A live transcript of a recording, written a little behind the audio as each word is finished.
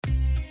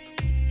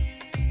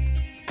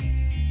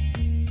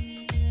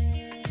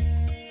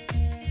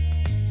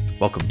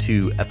Welcome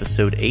to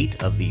episode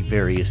 8 of the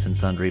Various and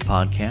Sundry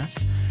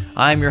podcast.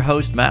 I'm your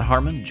host, Matt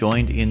Harmon,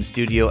 joined in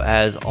studio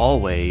as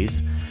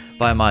always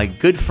by my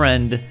good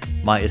friend,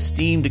 my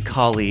esteemed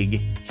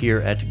colleague here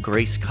at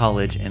Grace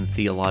College and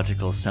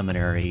Theological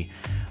Seminary,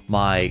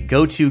 my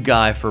go-to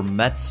guy for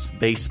Mets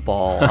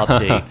baseball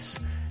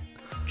updates,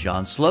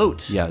 John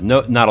Sloat. Yeah,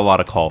 not a lot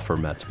of call for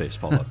Mets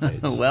baseball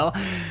updates. Well,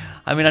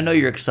 I mean, I know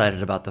you're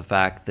excited about the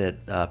fact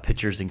that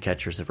pitchers and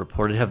catchers have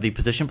reported. Have the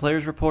position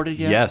players reported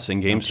yet? Yes,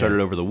 and games started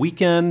over the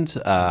weekend.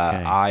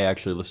 I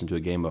actually listened to a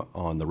game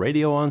on the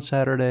radio on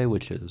Saturday,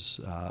 which is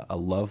a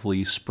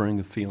lovely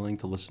spring feeling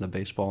to listen to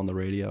baseball on the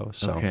radio.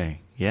 So.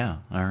 Okay, yeah,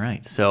 all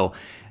right. So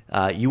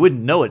you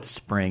wouldn't know it's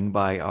spring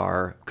by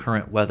our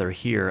current weather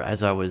here.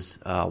 As I was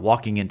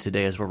walking in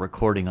today as we're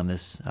recording on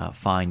this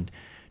fine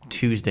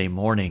Tuesday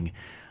morning,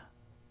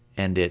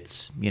 and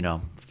it's,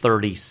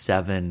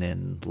 37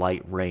 and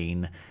light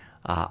rain,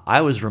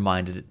 I was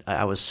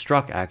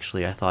struck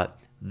actually. I thought,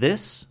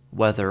 this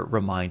weather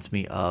reminds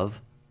me of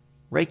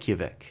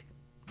Reykjavik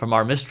from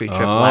our mystery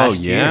trip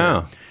last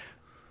year.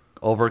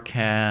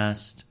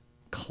 Overcast,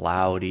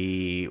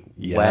 cloudy,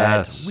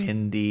 wet,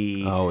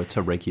 windy. Oh, it's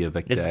a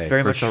Reykjavik day. It's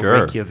very much a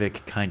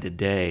Reykjavik kind of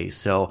day.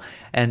 So,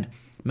 and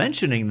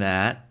mentioning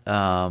that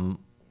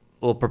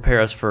will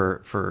prepare us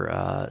for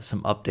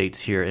some updates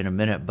here in a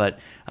minute, but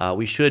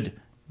we should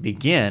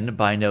begin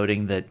by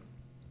noting that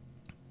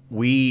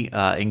we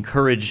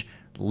encourage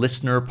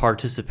listener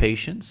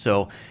participation.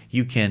 So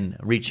you can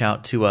reach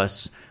out to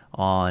us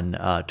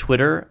on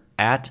Twitter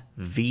at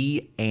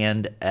V&S-Pod,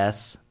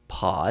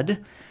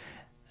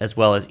 as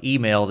well as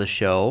email the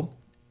show,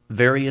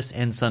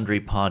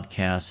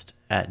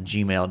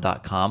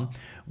 variousandsundrypodcast@gmail.com.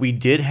 We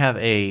did have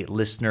a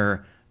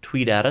listener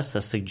tweet at us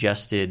a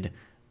suggested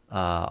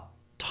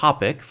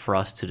topic for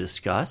us to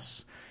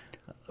discuss.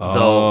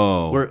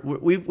 Though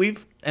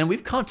we've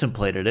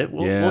contemplated it.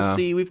 We'll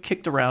see. We've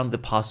kicked around the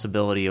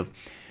possibility of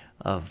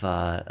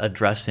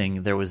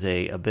addressing. There was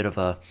a bit of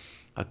a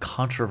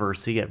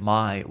controversy at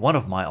one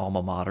of my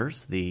alma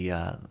maters,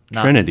 the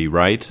Trinity,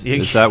 right?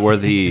 Is that where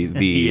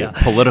the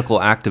political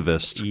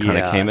activist kind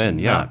of came in?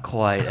 Yeah, not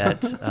quite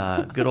at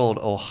good old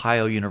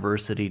Ohio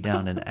University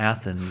down in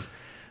Athens.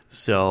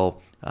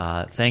 So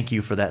thank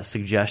you for that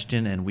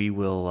suggestion, and we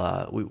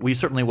will we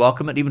certainly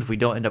welcome it, even if we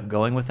don't end up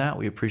going with that.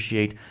 We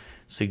appreciate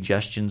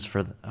suggestions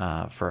for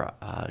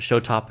show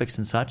topics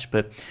and such.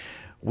 But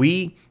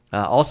we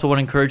also want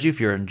to encourage you,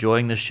 if you're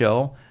enjoying the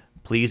show,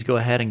 please go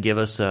ahead and give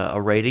us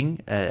a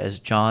rating.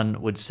 As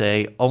John would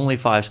say, only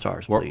 5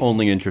 stars, please. We're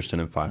only interested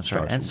in 5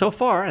 stars. Right. And so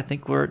far, I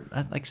think we're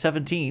at like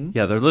 17.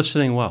 Yeah, they're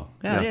listening well.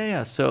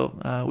 Yeah.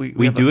 So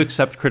we do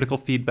accept critical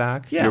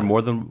feedback. Yeah. You're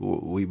more than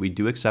we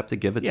do accept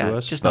it. Give it to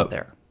us. Just not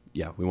there.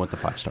 Yeah, we want the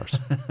 5 stars.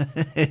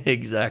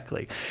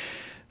 Exactly.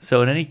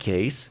 So in any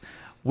case,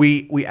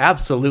 we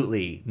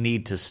absolutely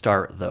need to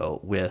start, though,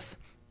 with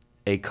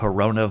a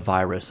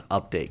coronavirus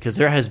update, because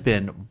there has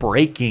been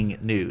breaking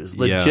news,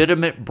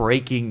 legitimate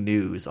breaking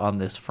news on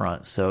this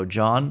front. So,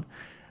 John,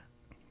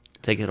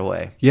 take it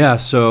away. Yeah,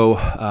 so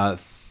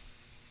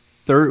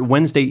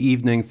Wednesday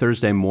evening,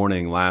 Thursday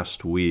morning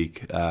last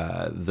week,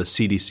 the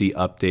CDC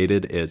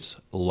updated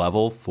its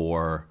level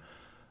for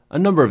a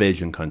number of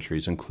Asian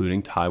countries,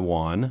 including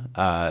Taiwan.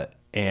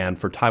 And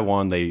for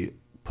Taiwan, they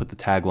put the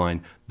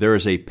tagline, "There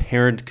is a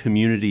parent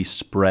community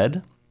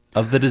spread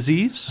of the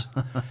disease."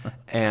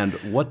 And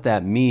what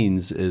that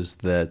means is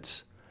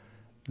that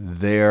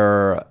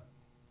there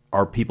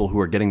are people who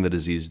are getting the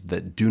disease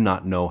that do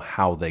not know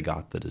how they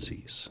got the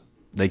disease.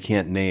 They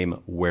can't name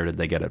where did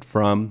they get it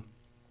from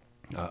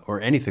or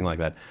anything like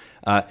that.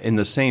 In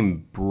the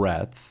same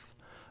breath,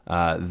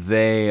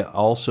 they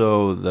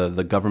also,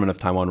 the government of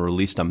Taiwan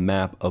released a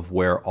map of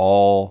where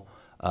all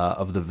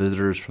of the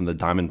visitors from the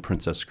Diamond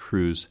Princess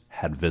cruise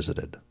had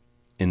visited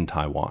in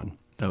Taiwan.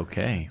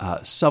 Okay.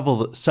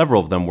 Several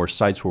of them were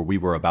sites where we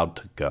were about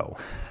to go.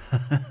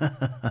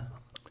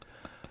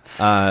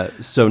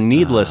 So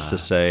needless to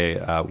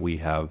say, we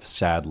have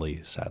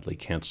sadly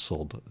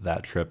canceled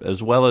that trip,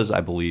 as well as, I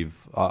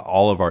believe,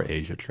 all of our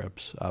Asia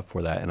trips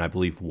for that, and I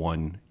believe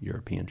one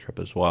European trip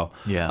as well.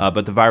 Yeah.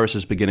 But the virus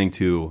is beginning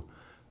to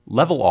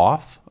level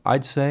off,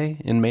 I'd say,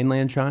 in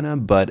mainland China,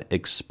 but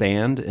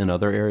expand in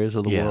other areas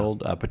of the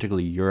world,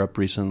 particularly Europe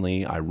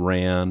recently,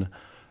 Iran,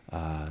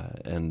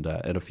 and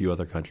a few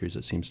other countries.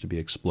 It seems to be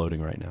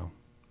exploding right now.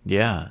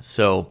 Yeah,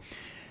 so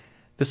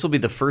this will be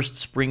the first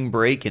spring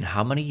break in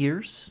how many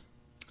years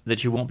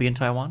that you won't be in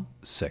Taiwan?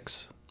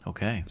 6.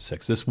 Okay.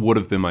 6. This would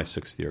have been my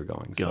 6th year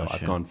going, so Gotcha.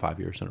 I've gone 5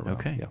 years in a row.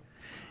 Okay.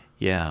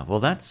 Yeah, well,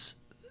 that's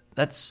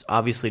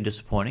obviously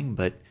disappointing,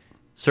 but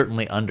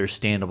certainly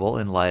understandable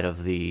in light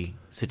of the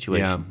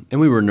situation. Yeah, and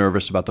we were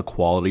nervous about the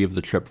quality of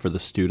the trip for the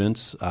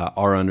students.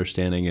 Our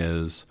understanding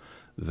is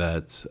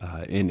that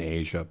in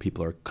Asia,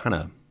 people are kind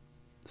of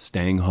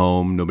staying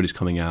home, nobody's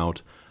coming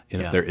out,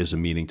 and if there is a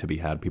meeting to be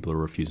had, people are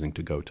refusing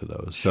to go to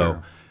those.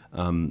 Sure.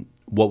 So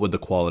what would the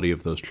quality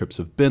of those trips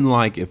have been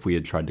like if we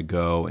had tried to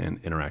go and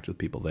interact with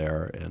people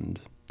there, and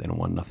they don't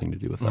want nothing to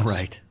do with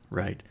us?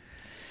 Right.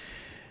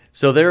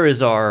 So there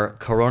is our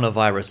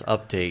coronavirus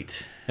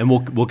update. And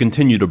we'll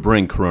continue to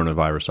bring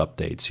coronavirus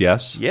updates,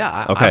 yes?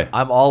 Yeah, Okay.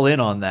 I'm all in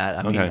on that.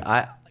 I mean,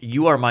 Okay.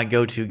 you are my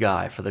go-to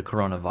guy for the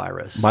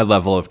coronavirus. My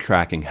level of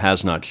tracking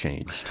has not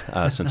changed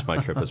since my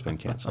trip has been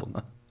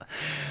canceled.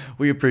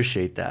 We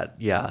appreciate that.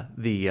 Yeah.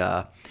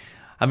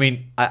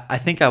 I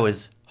think I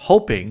was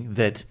hoping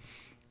that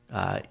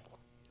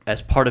as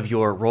part of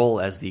your role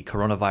as the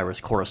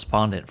coronavirus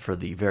correspondent for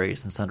the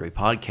various and sundry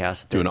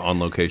podcasts, Doing it on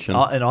location.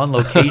 An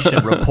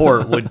on-location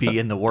report would be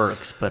in the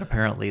works, but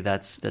apparently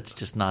that's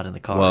just not in the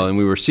cards. Well, and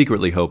we were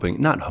secretly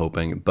not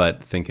hoping,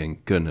 but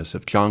thinking, goodness,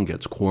 if John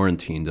gets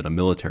quarantined at a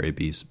military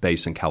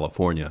base in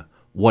California,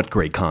 what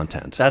great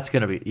content. That's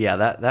going to be,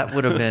 that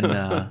would have been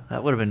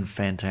that would have been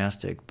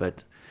fantastic,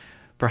 but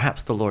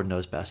perhaps the Lord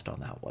knows best on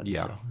that one.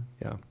 Yeah, So.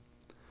 yeah.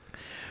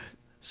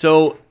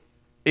 So,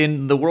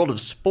 in the world of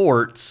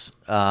sports,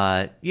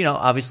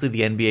 obviously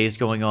the NBA is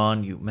going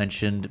on. You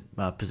mentioned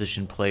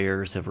position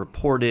players have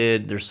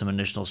reported. There's some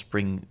initial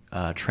spring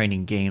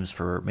training games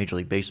for Major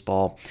League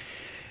Baseball,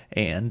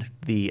 and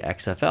the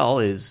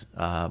XFL is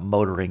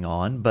motoring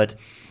on. But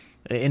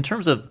in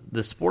terms of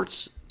the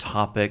sports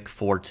topic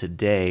for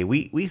today,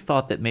 we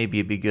thought that maybe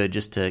it'd be good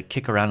just to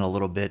kick around a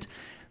little bit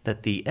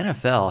that the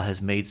NFL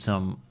has made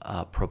some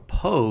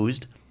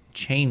proposed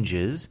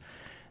changes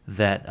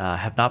that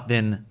have not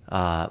been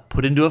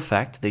put into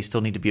effect. They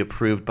still need to be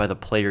approved by the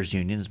Players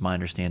Union, is my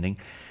understanding.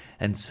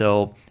 And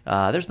so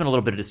there's been a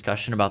little bit of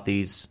discussion about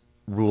these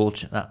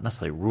not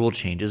necessarily rule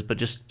changes, but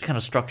just kind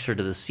of structure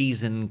to the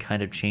season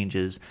kind of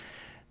changes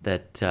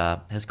that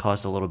has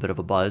caused a little bit of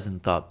a buzz,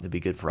 and thought it'd be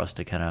good for us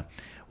to kind of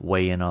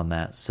weigh in on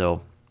that.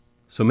 So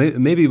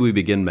maybe we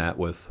begin, Matt,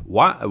 with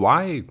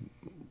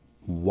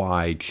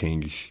why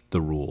change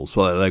the rules?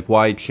 Well, like,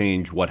 why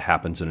change what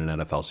happens in an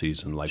NFL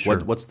season? Like, Sure.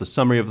 what's the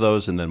summary of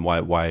those, and then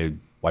why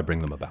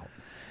bring them about?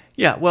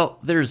 Yeah, well,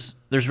 there's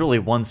really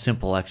one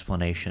simple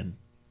explanation: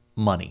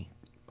 money.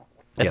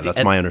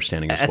 That's my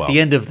understanding as well. At the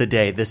end of the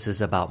day, this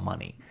is about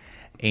money,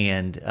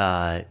 and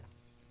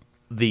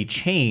the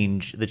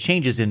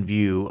changes in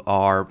view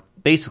are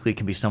basically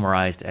can be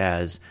summarized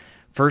as: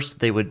 first,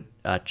 they would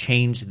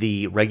change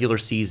the regular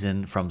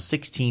season from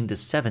 16 to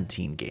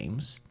 17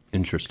 games.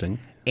 Interesting.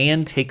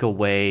 And take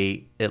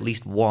away at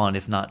least one,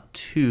 if not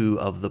two,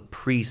 of the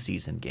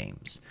preseason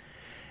games.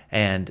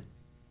 And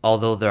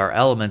although there are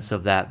elements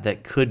of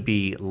that could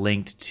be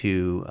linked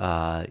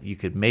to, you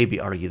could maybe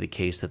argue the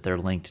case that they're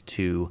linked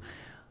to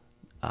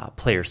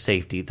player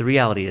safety, the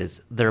reality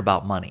is they're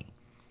about money.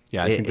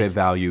 Yeah, I think they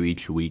value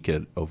each week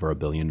at over $1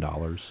 billion.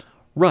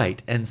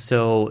 Right, and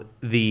so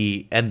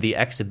the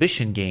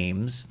exhibition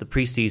games, the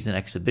preseason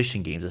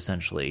exhibition games,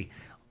 essentially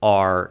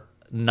are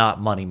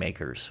not money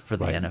makers for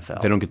the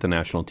NFL. They don't get the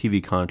national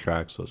TV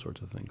contracts, those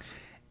sorts of things.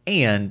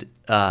 And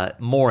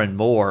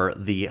more,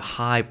 the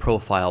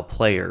high-profile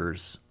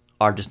players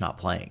are just not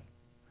playing.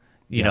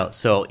 You know,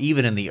 so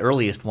even in the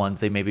earliest ones,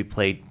 they maybe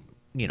played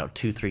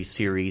 2-3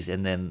 series,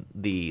 and then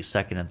the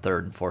second and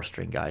third and fourth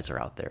string guys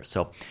are out there.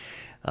 So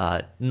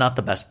not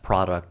the best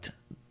product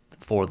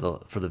for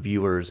the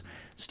viewers.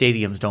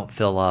 Stadiums don't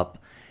fill up,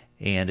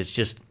 and it's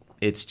just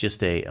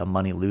a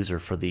money loser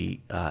for the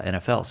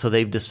NFL. So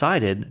they've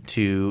decided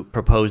to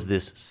propose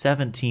this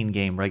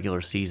 17-game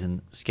regular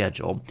season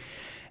schedule,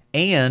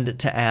 and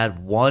to add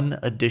one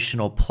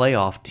additional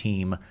playoff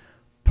team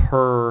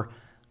per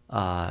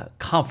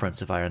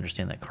conference, if I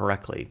understand that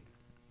correctly,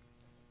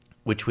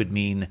 which would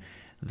mean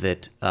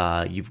that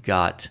you've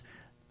got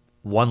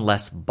one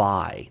less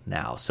bye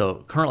now.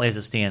 So currently, as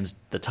it stands,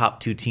 the top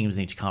two teams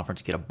in each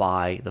conference get a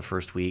bye the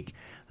first week.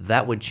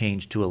 That would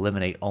change to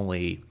eliminate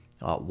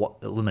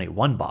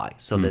one bye,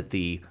 so that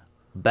the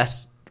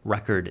best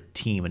record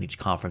team in each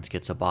conference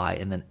gets a bye,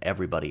 and then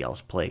everybody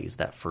else plays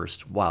that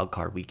first wild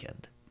card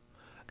weekend.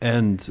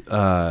 And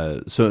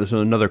so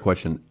another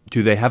question: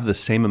 do they have the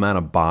same amount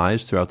of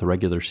buys throughout the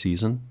regular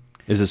season?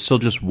 Is it still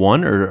just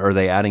one, or are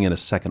they adding in a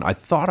second? I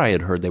thought I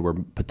had heard they were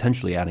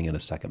potentially adding in a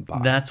second bye.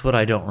 That's what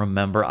I don't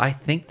remember. I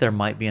think there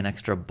might be an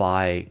extra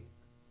bye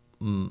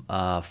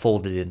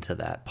folded into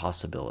that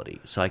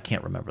possibility, so I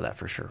can't remember that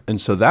for sure. And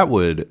so that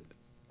would,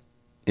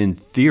 in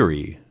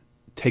theory,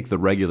 take the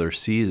regular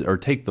season or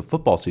take the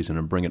football season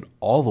and bring it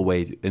all the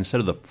way, instead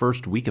of the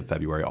first week of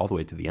February, all the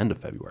way to the end of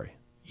February.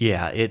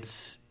 Yeah,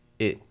 it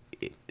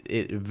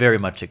very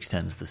much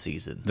extends the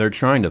season. They're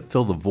trying to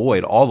fill the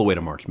void all the way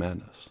to March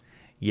Madness.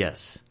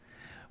 Yes,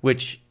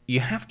 which you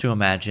have to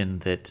imagine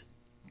that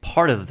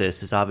part of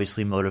this is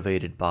obviously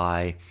motivated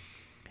by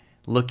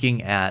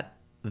looking at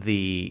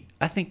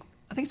I think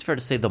it's fair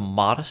to say, the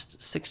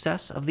modest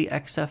success of the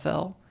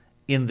XFL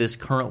in this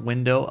current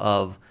window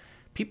of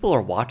people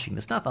are watching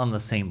this, not on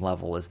the same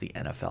level as the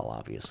NFL,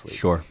 obviously.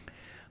 Sure.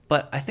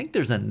 But I think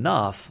there's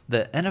enough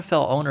that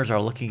NFL owners are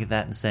looking at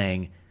that and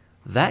saying,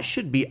 that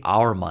should be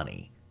our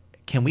money.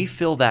 Can we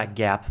fill that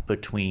gap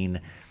between,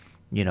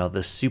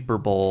 the Super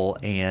Bowl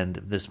and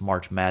this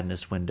March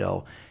Madness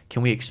window?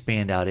 Can we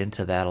expand out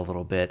into that a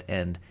little bit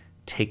and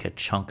take a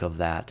chunk of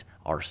that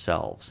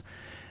ourselves?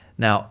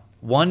 Now,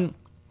 one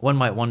one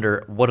might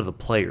wonder, what do the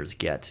players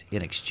get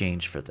in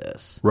exchange for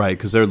this? Right,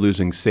 because they're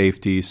losing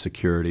safety,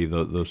 security,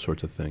 those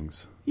sorts of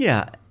things.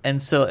 Yeah,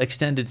 and so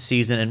extended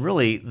season, and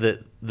really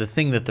the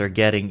thing that they're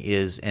getting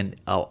is a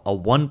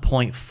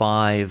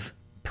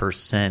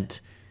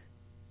 1.5%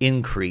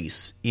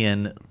 increase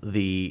in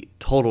the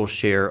total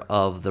share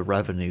of the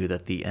revenue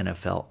that the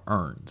NFL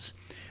earns,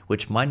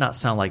 which might not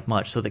sound like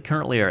much. So they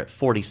currently are at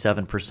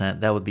 47%.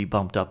 That would be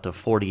bumped up to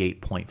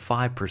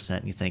 48.5%.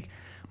 And you think,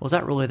 well, is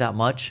that really that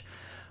much?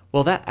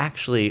 Well, that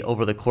actually,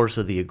 over the course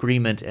of the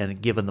agreement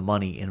and given the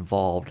money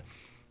involved,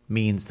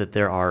 means that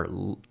there are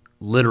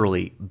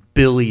literally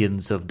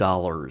billions of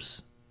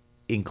dollars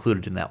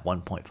included in that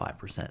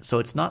 1.5%. So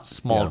it's not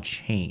small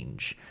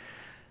change.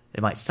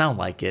 It might sound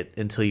like it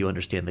until you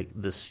understand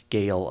the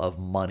scale of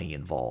money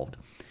involved.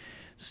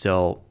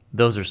 So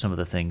those are some of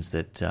the things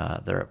that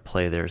they're at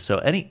play there. So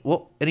any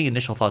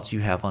initial thoughts you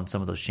have on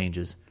some of those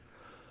changes?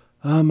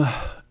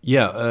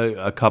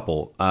 A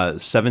couple.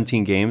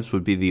 17 games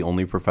would be the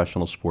only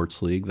professional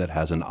sports league that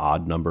has an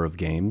odd number of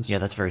games. Yeah,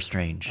 that's very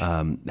strange.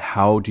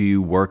 How do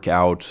you work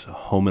out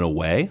home and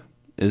away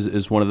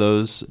is one of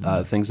those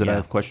things that I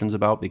have questions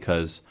about,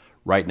 because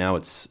right now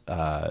it's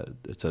a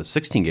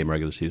 16-game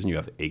regular season. You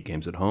have 8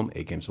 games at home,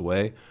 8 games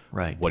away.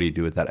 Right. What do you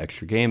do with that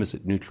extra game? Is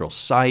it neutral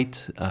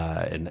site?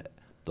 And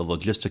the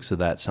logistics of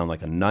that sound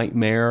like a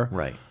nightmare.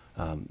 Right.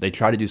 They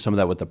tried to do some of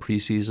that with the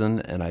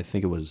preseason, and I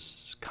think it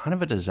was kind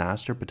of a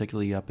disaster,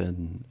 particularly up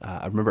in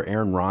I remember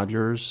Aaron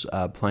Rodgers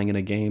playing in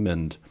a game,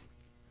 and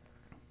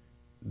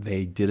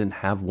they didn't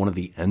have one of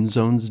the end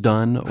zones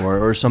done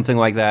or something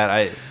like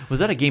that. Was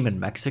that a game in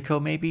Mexico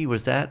maybe?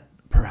 Was that?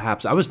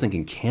 Perhaps. I was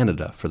thinking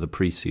Canada for the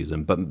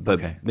preseason, but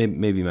okay.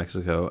 maybe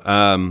Mexico.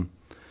 And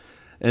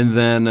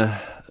then,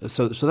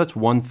 so that's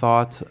one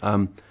thought.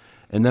 And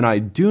then I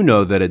do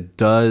know that it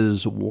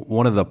does,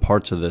 one of the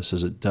parts of this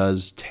is it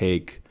does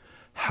take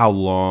how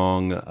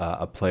long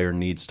a player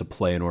needs to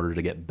play in order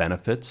to get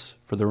benefits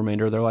for the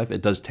remainder of their life.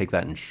 It does take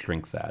that and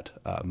shrink that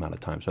amount of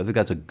time. So I think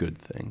that's a good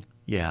thing.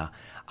 Yeah.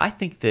 I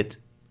think that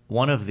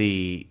one of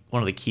the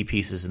key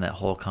pieces in that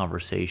whole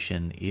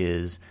conversation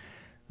is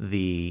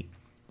the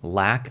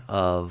lack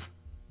of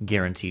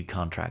guaranteed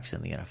contracts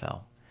in the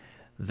NFL.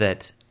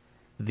 That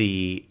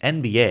the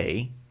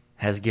NBA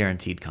has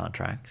guaranteed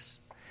contracts,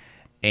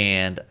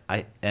 and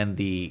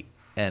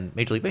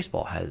Major League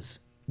Baseball has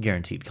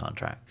guaranteed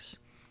contracts.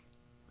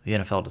 The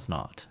NFL does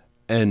not.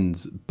 And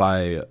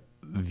by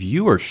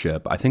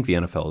viewership, I think the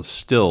NFL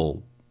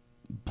still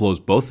blows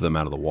both of them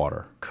out of the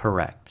water.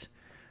 Correct.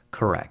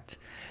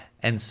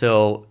 And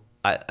so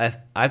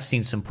I've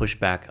seen some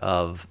pushback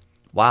of,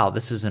 wow,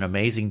 this is an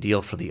amazing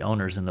deal for the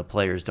owners, and the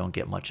players don't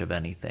get much of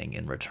anything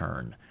in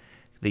return.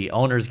 The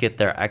owners get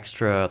their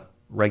extra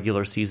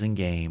regular season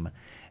game,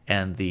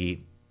 and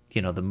the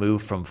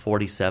move from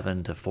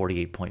 47 to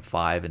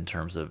 48.5 in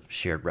terms of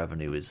shared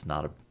revenue is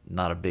not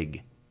a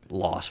big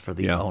loss for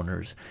the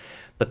owners.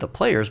 But the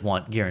players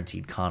want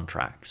guaranteed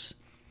contracts.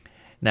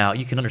 Now,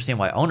 you can understand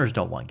why owners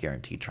don't want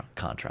guaranteed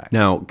contracts.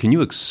 Now, can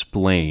you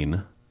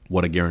explain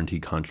what a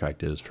guaranteed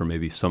contract is for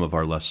maybe some of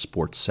our less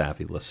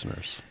sports-savvy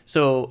listeners?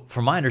 So,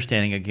 from my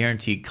understanding, a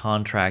guaranteed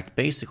contract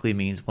basically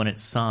means when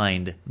it's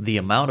signed, the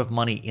amount of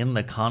money in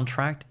the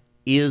contract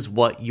is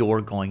what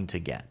you're going to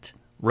get,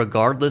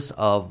 regardless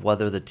of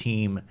whether the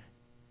team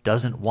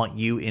doesn't want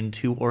you in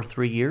 2 or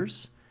 3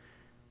 years,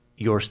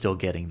 you're still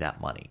getting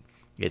that money.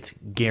 It's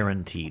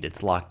guaranteed.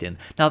 It's locked in.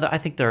 Now, I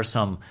think there are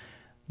some,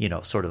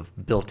 sort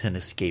of built-in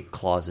escape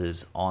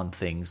clauses on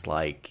things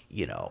like,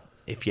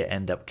 if you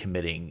end up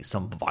committing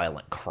some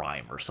violent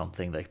crime or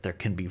something, like there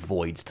can be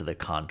voids to the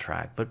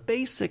contract. But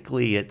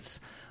basically,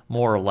 it's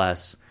more or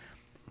less,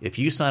 if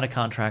you sign a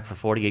contract for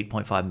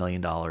 $48.5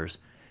 million,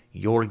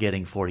 you're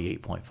getting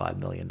 $48.5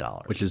 million.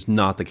 Which is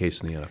not the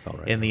case in the NFL,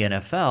 right? In the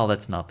NFL,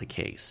 that's not the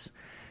case.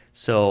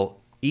 So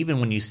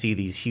even when you see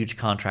these huge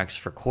contracts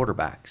for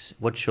quarterbacks,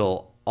 what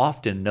you'll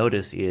often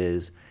notice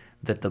is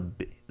that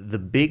the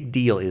big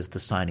deal is the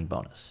signing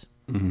bonus.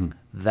 Mm-hmm.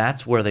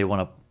 That's where they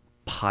want to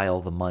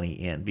pile the money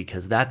in,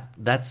 because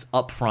that's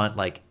upfront.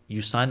 Like,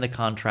 you sign the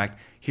contract,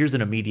 here's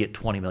an immediate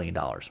 $20 million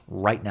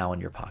right now in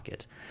your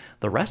pocket.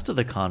 The rest of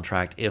the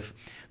contract, if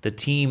the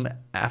team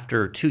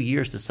after 2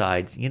 years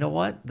decides, you know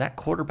what, that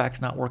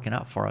quarterback's not working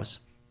out for us,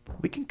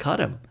 we can cut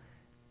him.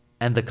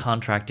 And the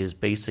contract is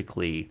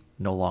basically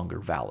no longer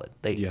valid.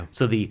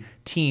 So the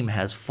team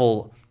has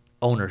full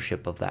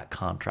ownership of that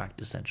contract,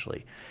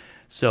 essentially.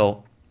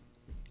 So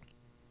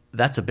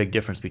that's a big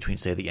difference between,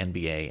 say, the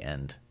NBA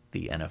and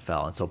the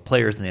NFL. And so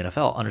players in the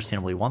NFL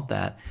understandably want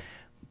that,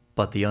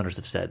 but the owners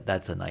have said,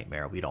 that's a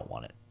nightmare. We don't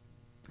want it.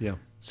 Yeah.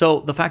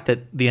 So the fact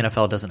that the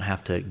NFL doesn't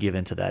have to give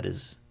into that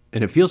is...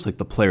 And it feels like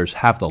the players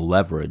have the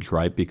leverage,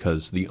 right?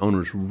 Because the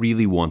owners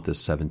really want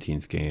this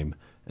 17th game,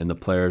 and the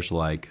players are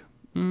like,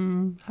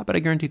 how about a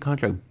guaranteed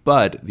contract?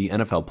 But the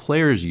NFL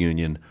Players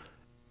Union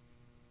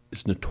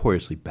is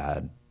notoriously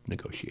bad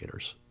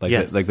negotiators.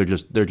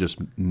 They're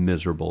just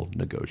miserable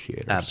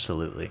negotiators.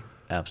 Absolutely.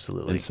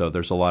 And so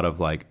there's a lot of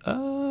like,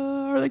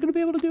 Are they going to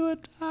be able to do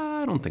it?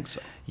 I don't think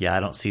so. Yeah, I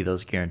don't see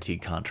those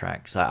guaranteed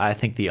contracts. I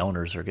think the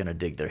owners are going to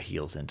dig their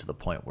heels in to the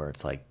point where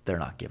it's like they're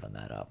not giving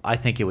that up. I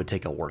think it would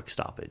take a work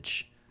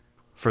stoppage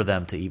for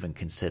them to even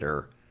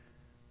consider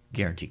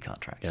guaranteed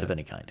contracts of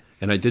any kind.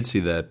 And I did see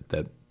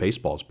that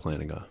baseball's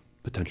planning a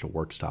potential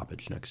work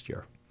stoppage next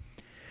year.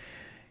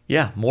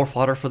 Yeah, more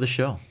fodder for the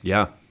show.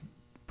 Yeah.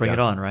 Bring it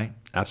on, right?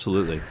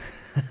 Absolutely.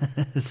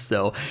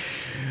 So,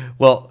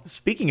 well,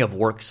 speaking of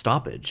work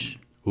stoppage.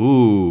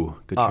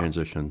 Ooh, good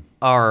transition.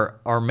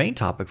 Our main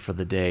topic for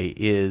the day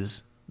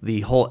is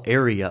the whole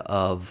area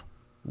of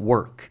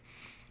work.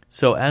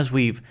 So as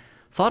we've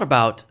thought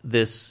about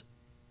this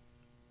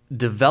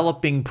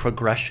developing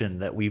progression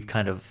that we've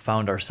kind of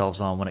found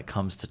ourselves on when it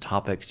comes to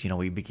topics,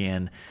 we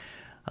began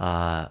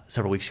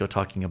several weeks ago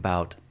talking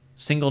about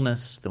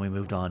singleness, then we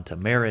moved on to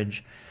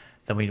marriage,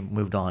 then we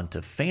moved on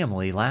to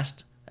family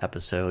last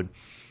episode.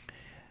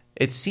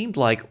 It seemed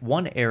like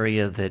one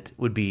area that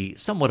would be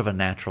somewhat of a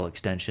natural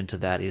extension to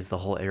that is the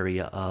whole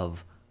area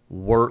of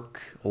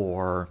work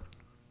or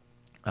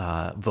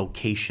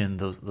vocation,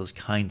 those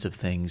kinds of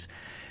things.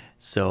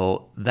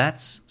 So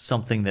that's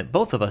something that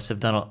both of us have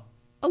done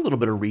a little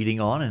bit of reading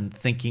on and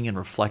thinking and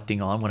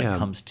reflecting on when it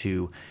comes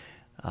to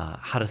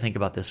how to think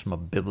about this from a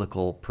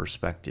biblical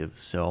perspective.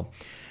 So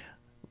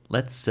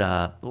let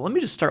me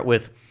just start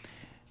with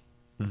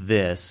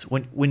this.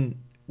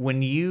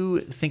 When you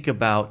think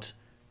about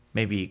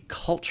maybe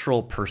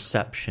cultural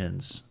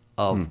perceptions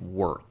of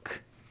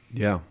work.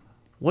 Yeah.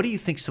 What do you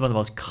think some of the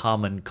most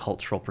common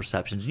cultural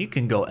perceptions? You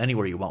can go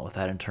anywhere you want with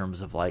that in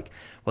terms of like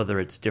whether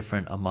it's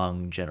different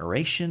among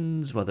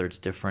generations, whether it's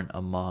different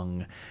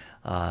among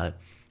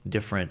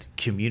different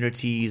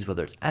communities,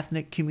 whether it's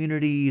ethnic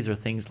communities or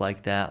things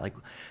like that. Like,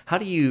 how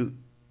do you?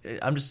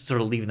 I'm just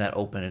sort of leaving that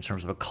open in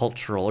terms of a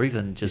cultural or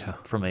even just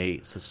from a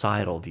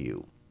societal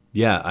view.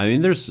 Yeah, I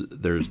mean,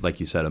 there's like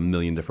you said, a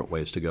million different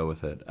ways to go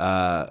with it.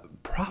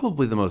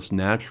 Probably the most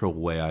natural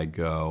way I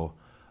go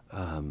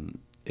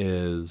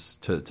is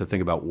to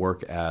think about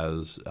work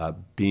as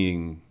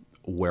being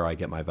where I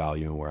get my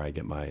value and where I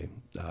get my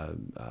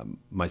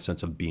my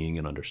sense of being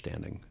and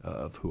understanding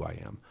of who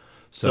I am.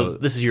 So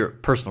this is your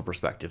personal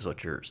perspective, is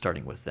what you're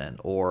starting with then,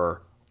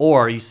 or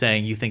are you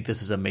saying you think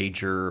this is a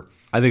major?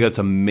 I think that's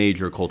a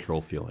major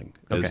cultural feeling.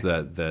 Okay. Is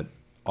that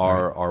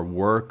our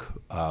work,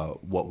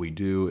 what we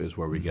do, is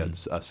where we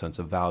get a sense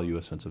of value,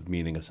 a sense of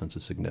meaning, a sense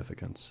of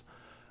significance.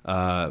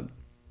 I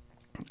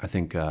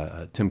think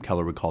Tim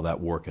Keller would call that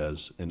work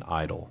as an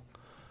idol.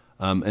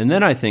 And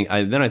then I think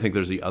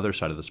there's the other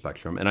side of the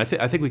spectrum, and I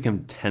think we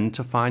can tend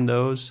to find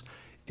those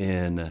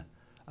in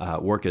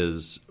work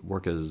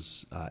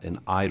as an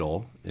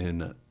idol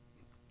in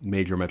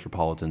major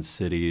metropolitan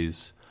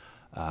cities.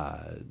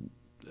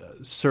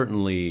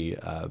 Certainly,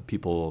 I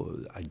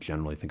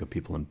generally think of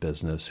people in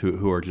business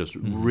who are just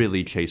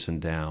really chasing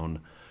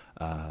down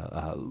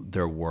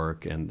their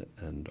work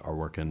and are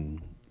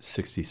working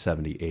 60,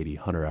 70, 80,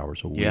 100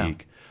 hours a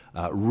week,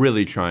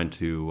 really trying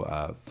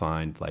to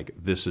find, like,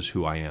 this is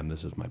who I am,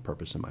 this is my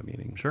purpose and my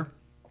meaning. Sure.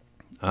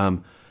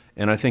 And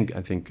I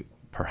think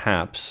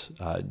perhaps,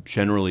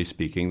 generally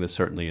speaking, this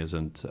certainly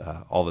isn't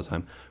all the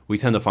time, we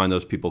tend to find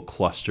those people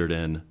clustered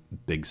in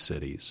big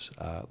cities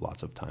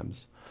lots of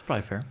times. That's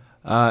probably fair.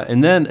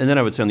 And then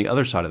I would say on the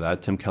other side of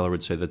that, Tim Keller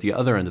would say that the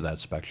other end of that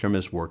spectrum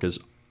is work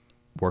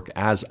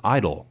as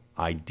idle,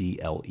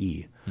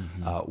 I-D-L-E.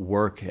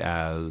 Work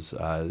as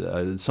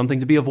something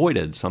to be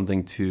avoided,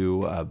 something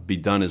to be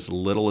done as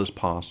little as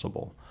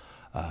possible.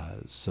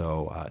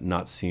 So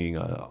not seeing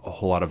a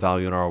whole lot of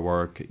value in our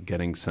work,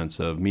 getting sense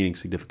of meaning,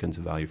 significance,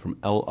 and value from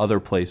other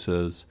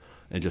places,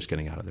 and just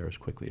getting out of there as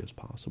quickly as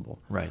possible.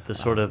 Right. The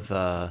sort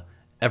of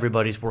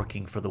everybody's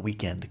working for the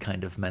weekend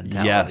kind of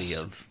mentality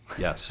of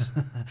yes.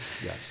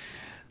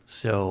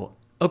 So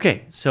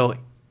okay, so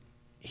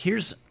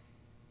here's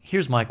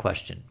my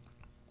question.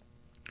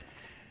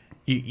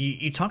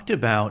 You talked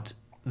about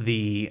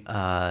the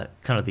kind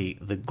of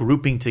the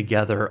grouping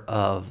together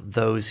of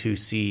those who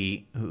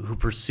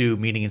pursue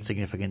meaning and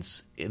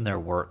significance in their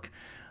work,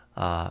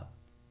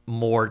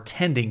 more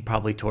tending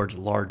probably towards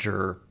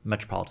larger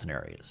metropolitan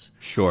areas.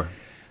 Sure.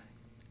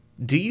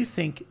 Do you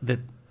think that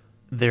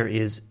there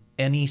is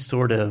any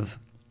sort of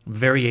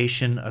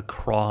variation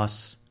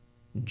across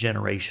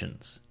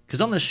generations?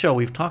 Because on this show,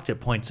 we've talked at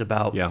points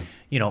about,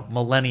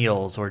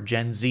 millennials or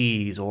Gen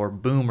Zs or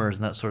boomers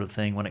and that sort of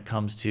thing when it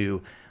comes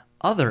to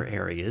other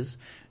areas.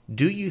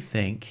 Do you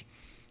think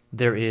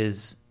there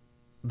is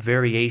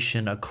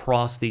variation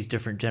across these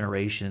different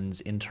generations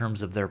in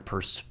terms of their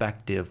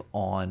perspective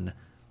on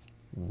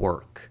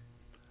work?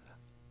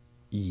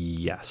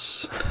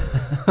 Yes.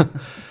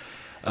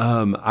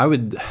 I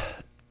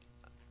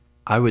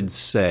would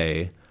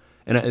say,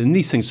 and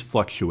these things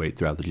fluctuate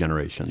throughout the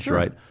generations, sure,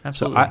 right?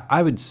 Absolutely. So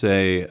I would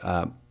say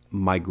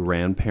my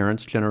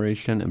grandparents'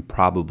 generation and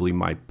probably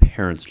my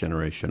parents'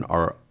 generation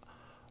are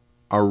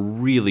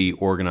really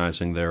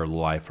organizing their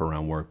life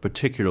around work,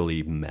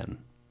 particularly men.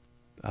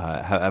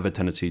 Have a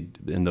tendency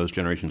in those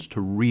generations to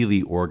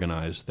really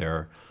organize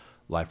their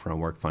life around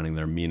work, finding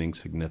their meaning,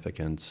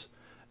 significance,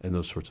 and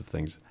those sorts of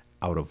things.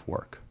 out of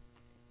work.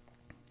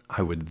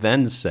 I would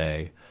then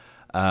say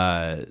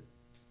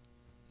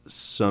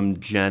some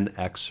Gen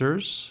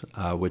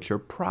Xers, which are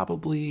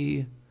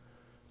probably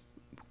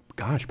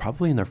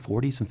in their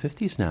 40s and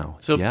 50s now.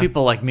 So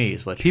people like me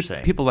is what you're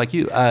saying. People like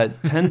you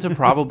tend to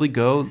probably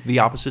go the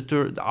opposite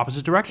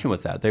direction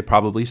with that. They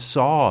probably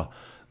saw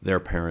their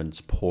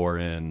parents pour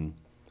in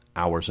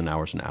hours and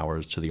hours and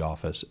hours to the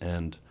office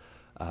and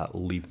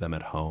leave them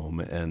at home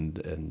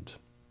and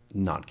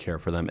not care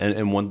for them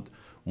and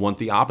want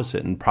the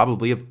opposite and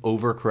probably have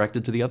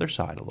overcorrected to the other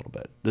side a little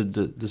bit.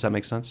 Does that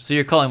make sense? So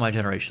you're calling my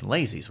generation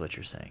lazy is what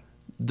you're saying.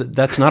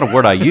 That's not a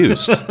word I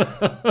used.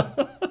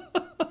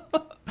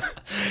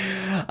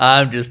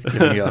 I'm just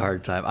giving you a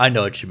hard time. I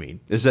know what you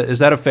mean. Is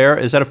that a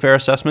fair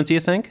assessment, do you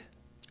think?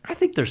 I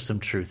think there's some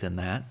truth in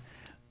that.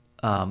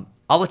 I'll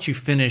let you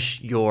finish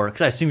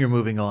because I assume you're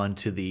moving on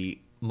to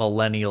the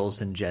millennials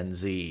and Gen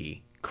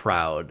Z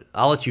crowd.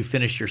 I'll let you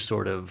finish your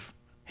sort of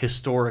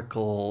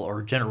historical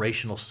or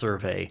generational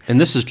survey. And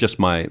this is just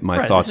my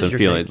thoughts and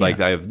feelings. Take,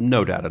 yeah. I have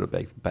no data to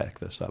back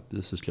this up.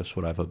 This is just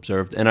what I've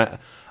observed. And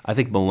I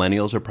think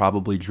millennials are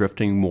probably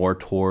drifting more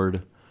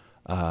toward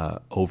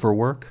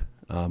overwork.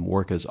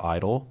 Work as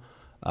idle.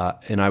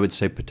 And I would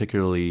say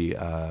particularly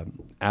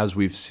as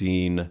we've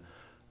seen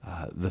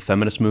the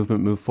feminist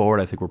movement move forward,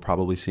 I think we're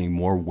probably seeing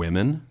more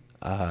women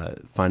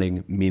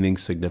finding meaning,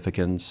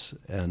 significance,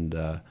 and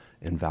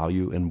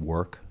value in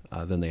work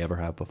than they ever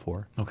have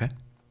before. Okay.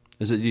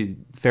 Is it a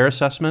fair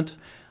assessment?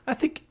 I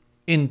think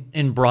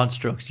in broad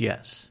strokes,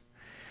 yes.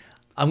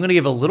 I'm going to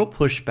give a little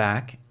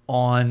pushback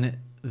on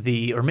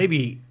or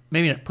maybe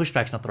not,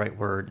 pushback's not the right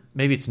word.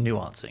 Maybe it's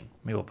nuancing.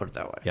 Maybe we'll put it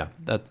that way. Yeah,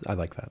 I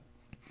like that.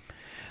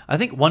 I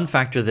think one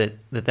factor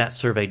that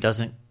survey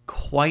doesn't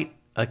quite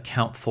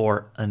account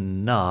for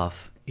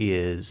enough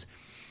is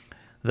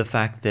the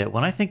fact that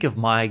when I think of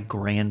my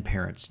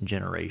grandparents'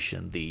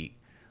 generation, the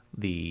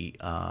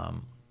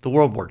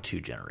World War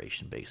II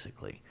generation,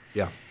 basically.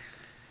 Yeah.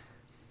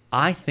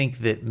 I think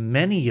that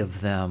many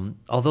of them,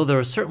 although there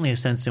was certainly a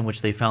sense in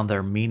which they found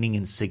their meaning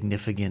and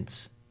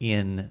significance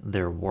in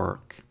their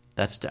work,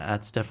 that's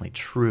definitely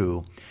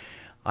true.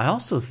 I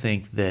also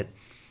think that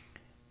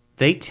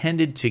they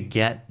tended to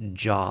get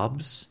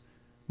jobs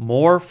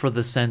more for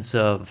the sense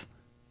of,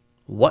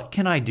 what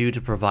can I do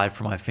to provide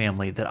for my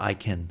family that I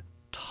can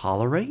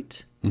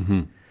tolerate?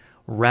 Mm-hmm.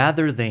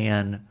 Rather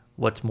than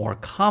what's more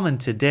common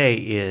today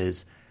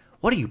is,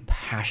 what are you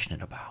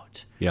passionate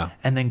about? Yeah.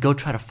 And then go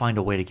try to find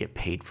a way to get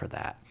paid for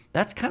that.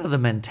 That's kind of the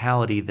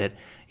mentality that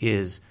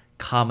is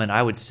common,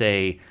 I would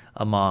say,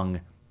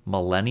 among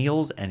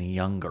millennials and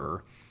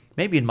younger.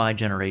 Maybe in my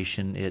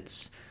generation,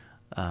 it's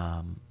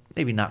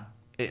maybe not.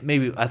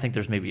 Maybe I think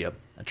there's maybe a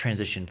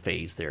transition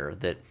phase there,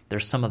 that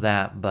there's some of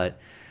that,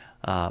 but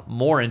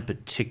more in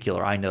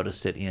particular, I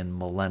noticed it in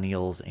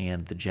millennials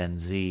and the Gen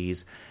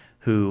Zs,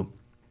 who,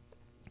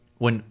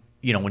 when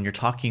you're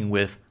talking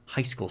with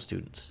high school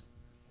students,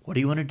 what do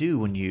you want to do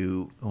when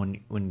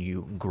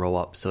you grow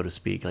up, so to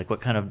speak? Like,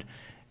 what kind of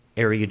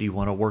area do you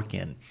want to work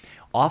in?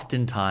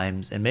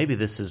 Oftentimes, and maybe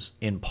this is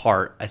in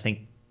part, I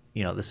think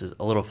this is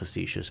a little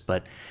facetious,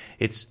 but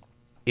it's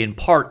in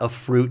part a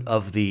fruit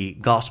of the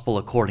gospel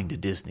according to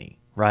Disney,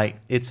 right?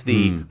 It's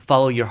the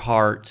follow your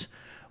heart,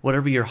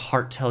 whatever your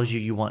heart tells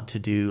you want to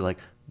do, like,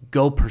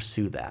 go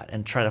pursue that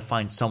and try to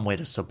find some way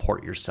to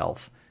support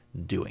yourself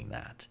doing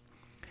that.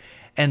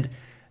 And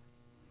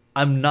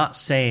I'm not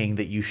saying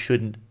that you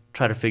shouldn't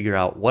try to figure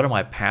out, what am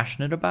I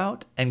passionate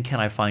about and can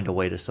I find a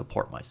way to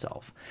support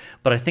myself?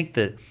 But I think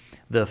that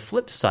the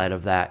flip side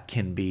of that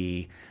can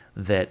be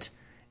that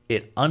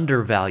it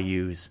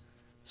undervalues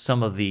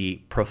some of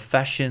the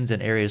professions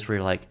and areas where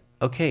you're like,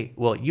 okay,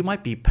 well, you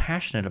might be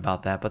passionate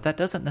about that, but that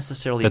doesn't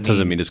necessarily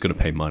doesn't mean it's going to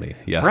pay money.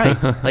 Yeah.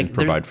 Right. Like,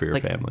 provide for your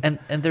family. And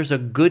there's a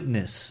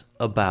goodness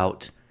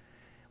about,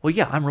 well,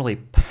 yeah, I'm really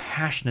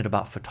passionate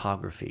about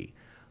photography,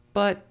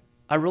 but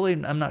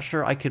I'm not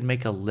sure I could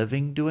make a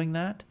living doing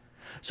that.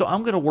 So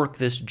I'm going to work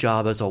this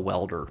job as a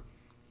welder,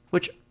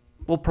 which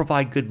will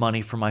provide good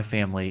money for my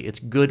family. It's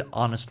good,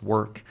 honest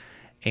work,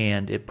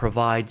 and it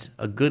provides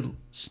a good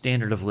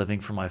standard of living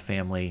for my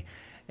family.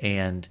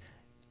 And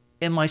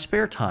in my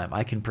spare time,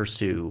 I can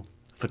pursue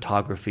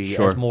photography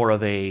as more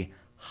of a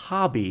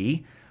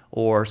hobby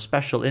or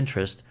special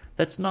interest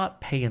that's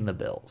not paying the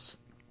bills.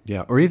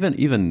 Yeah, or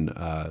even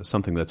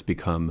something that's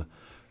become,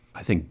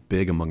 I think,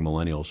 big among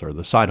millennials are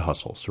the side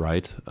hustles,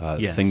 right?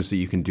 Yes. Things that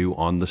you can do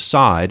on the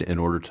side in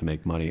order to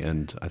make money.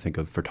 And I think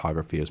of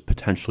photography as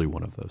potentially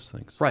one of those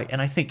things. Right.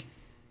 And I think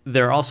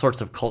there are all sorts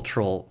of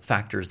cultural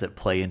factors that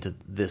play into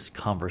this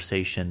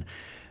conversation.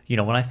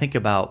 When I think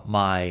about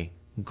my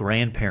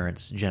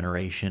grandparents'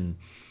 generation,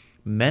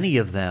 many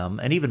of them,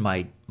 and even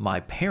my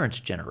parents'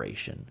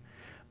 generation,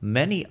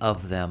 many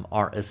of them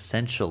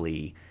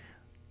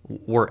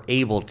were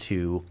able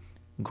to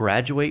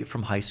graduate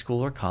from high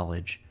school or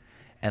college,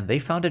 and they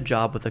found a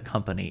job with a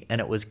company, and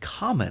it was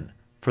common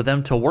for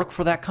them to work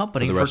for that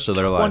company for the rest of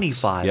their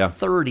 25, lives. Yeah.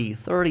 30,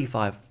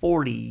 35,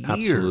 40 years.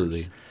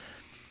 Absolutely.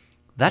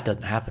 That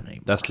doesn't happen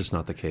anymore. That's just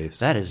not the case.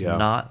 That is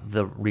not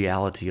the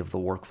reality of the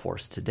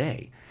workforce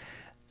today.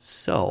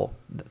 So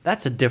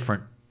that's a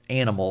different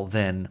animal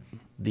than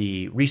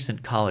the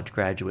recent college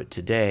graduate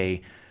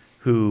today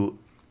who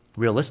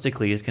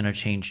realistically is going to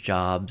change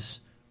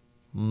jobs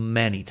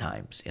many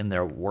times in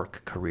their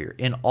work career.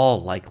 In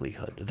all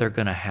likelihood, they're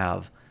going to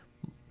have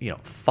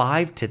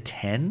 5 to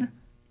 10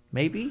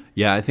 maybe.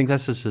 Yeah, I think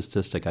that's a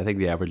statistic. I think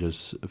the average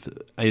is,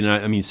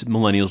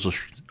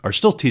 millennials are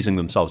still teasing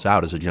themselves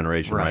out as a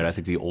generation, right? I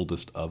think the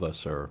oldest of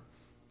us are,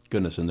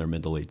 goodness, in their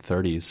mid to late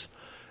 30s.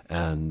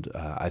 And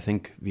I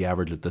think the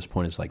average at this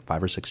point is like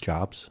 5 or 6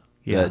 jobs.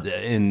 Yeah.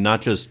 And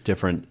not just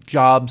different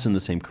jobs in the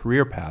same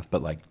career path,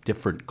 but like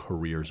different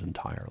careers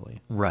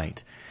entirely.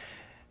 Right.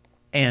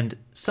 And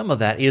some of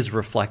that is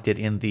reflected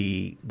in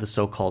the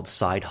so-called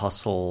side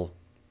hustle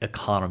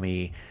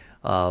economy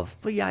of,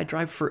 I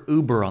drive for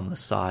Uber on the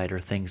side or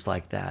things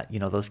like that.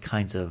 Those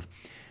kinds of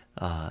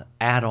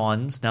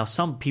add-ons. Now,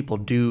 some people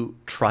do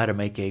try to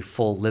make a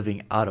full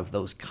living out of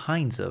those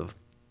kinds of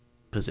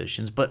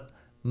positions, but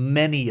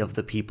many of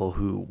the people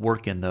who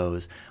work in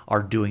those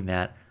are doing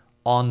that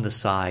on the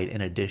side in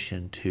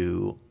addition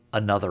to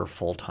another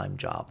full-time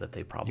job that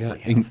they probably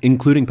have.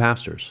 Including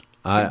pastors.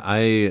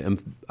 I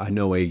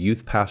know a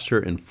youth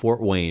pastor in Fort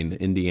Wayne,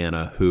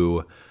 Indiana,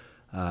 who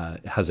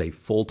has a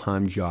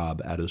full-time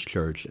job at his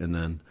church, and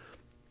then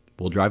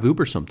will drive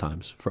Uber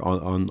sometimes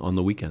on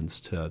the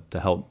weekends to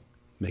help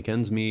make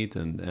ends meet.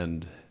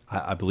 And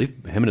I believe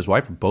him and his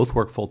wife both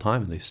work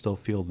full-time, and they still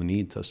feel the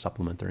need to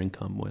supplement their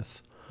income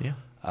with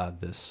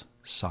this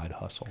side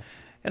hustle.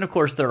 And, of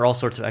course, there are all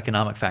sorts of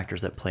economic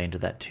factors that play into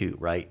that too,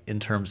 right? In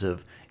terms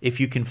of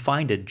if you can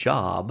find a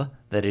job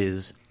that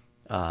is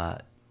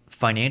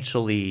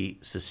financially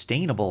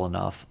sustainable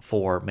enough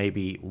for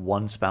maybe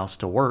one spouse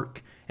to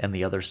work and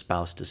the other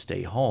spouse to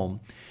stay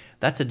home,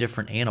 that's a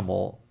different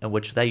animal, in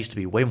which that used to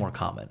be way more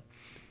common.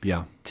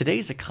 Yeah.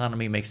 Today's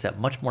economy makes that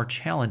much more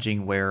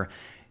challenging, where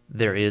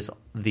there is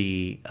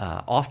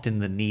often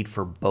the need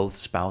for both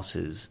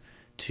spouses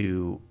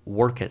to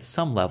work at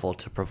some level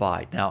to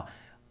provide. Now,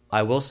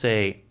 I will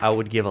say I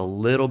would give a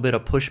little bit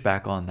of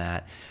pushback on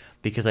that,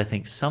 because I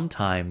think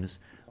sometimes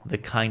the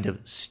kind of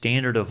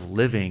standard of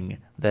living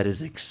that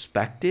is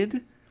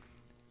expected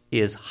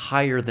is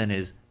higher than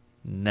is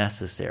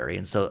necessary.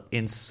 And so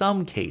in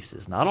some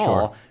cases, not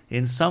all,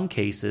 in some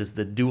cases,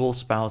 the dual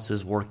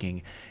spouses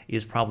working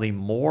is probably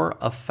more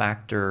a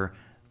factor,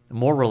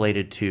 more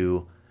related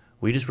to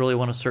we just really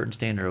want a certain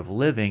standard of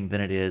living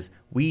than it is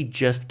we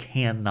just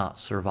cannot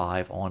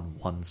survive on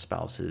one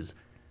spouse's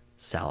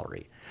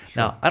salary.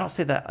 Sure. Now, I don't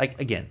say that,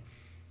 again,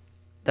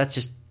 that's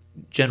just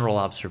general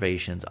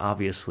observations.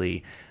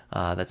 Obviously,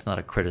 that's not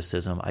a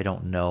criticism. I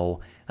don't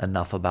know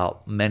enough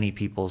about many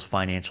people's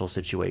financial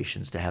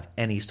situations to have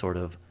any sort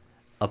of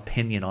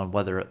opinion on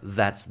whether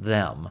that's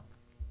them.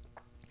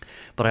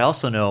 But I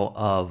also know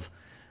of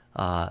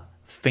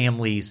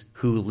families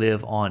who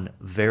live on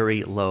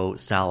very low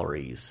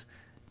salaries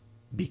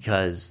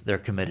because they're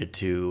committed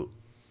to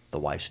the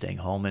wife staying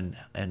home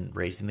and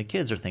raising the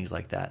kids or things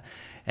like that.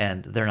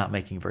 And they're not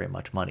making very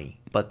much money,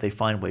 but they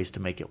find ways to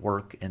make it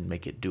work and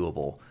make it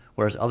doable.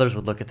 Whereas others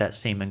would look at that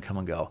same income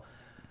and go,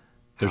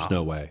 "There's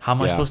no way. How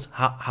am I supposed to,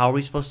 how are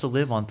we supposed to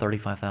live on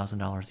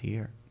 $35,000 a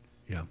year?"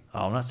 Yeah.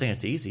 I'm not saying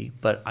it's easy,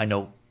 but I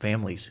know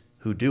families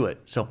who do it.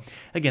 So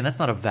again, that's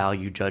not a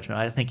value judgment.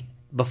 I think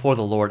before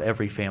the Lord,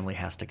 every family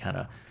has to kind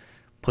of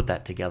put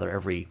that together.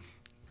 Every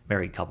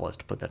married couple has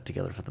to put that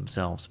together for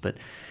themselves. But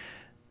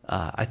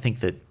I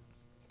think that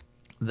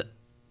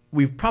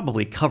we've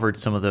probably covered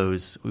some of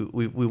those.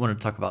 We want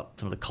to talk about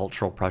some of the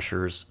cultural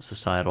pressures,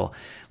 societal.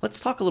 Let's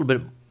talk a little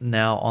bit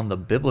now on the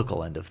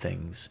biblical end of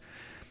things.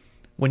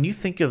 When you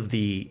think of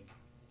the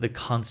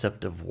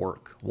concept of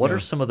work, what are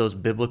some of those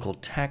biblical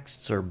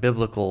texts or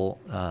biblical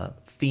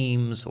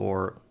themes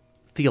or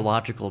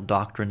theological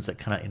doctrines that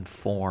kind of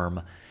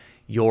inform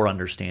your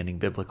understanding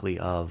biblically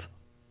of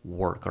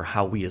work, or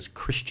how we as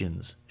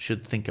Christians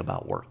should think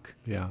about work?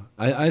 Yeah,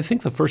 I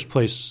think the first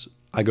place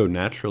I go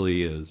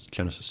naturally is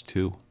Genesis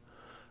 2,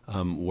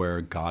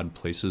 where God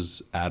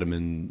places Adam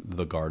in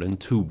the garden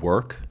to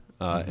work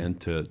and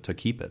to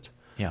keep it.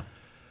 Yeah.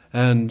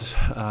 And,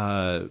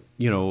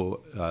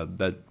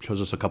 that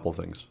shows us a couple of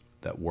things.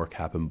 That work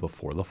happened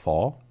before the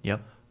fall.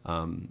 Yep.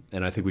 And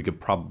I think we could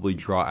probably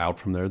draw out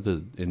from there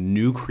in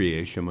new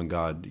creation, when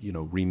God,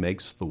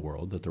 remakes the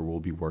world, that there will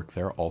be work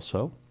there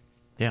also.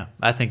 Yeah.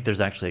 I think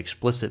there's actually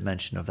explicit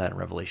mention of that in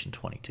Revelation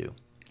 22.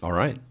 All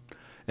right.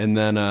 And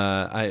then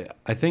I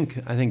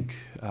think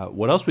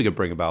what else we could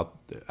bring about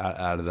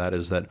out of that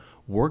is that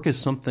work is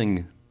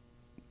something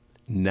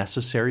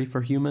necessary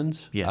for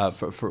humans. Yes.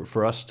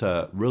 For us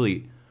to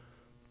really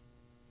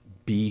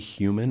be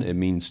human, it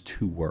means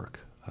to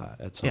work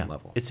at some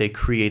level. It's a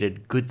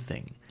created good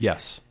thing.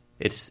 Yes.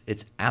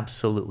 It's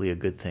absolutely a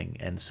good thing.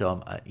 And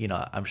so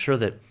I'm sure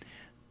that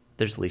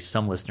there's at least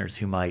some listeners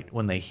who might,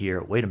 when they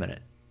hear, wait a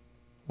minute,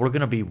 we're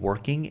going to be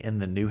working in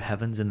the new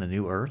heavens and the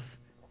new earth?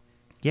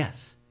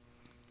 Yes.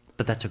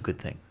 But that's a good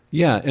thing.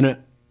 Yeah, and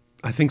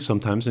I think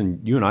sometimes,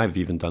 and you and I have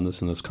even done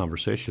this in this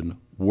conversation,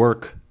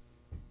 work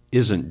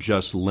isn't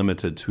just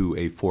limited to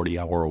a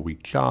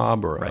 40-hour-a-week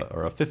job or Right.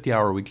 a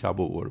 50-hour-a-week job,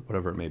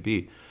 whatever it may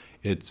be.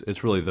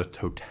 It's really the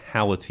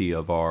totality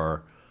of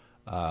our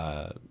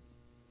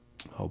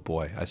oh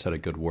boy, I said a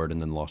good word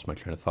and then lost my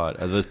train of thought.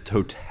 The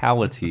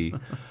totality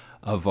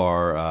of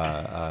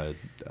our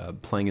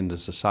playing into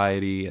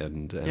society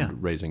and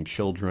raising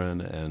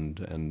children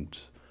and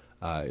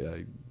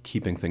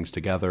keeping things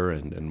together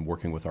and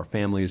working with our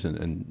families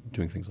and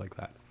doing things like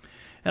that.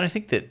 And I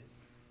think that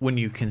when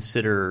you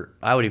consider,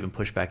 I would even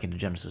push back into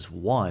Genesis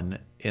 1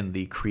 in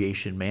the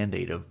creation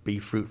mandate of be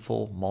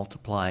fruitful,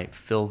 multiply,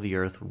 fill the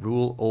earth,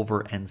 rule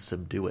over and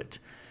subdue it.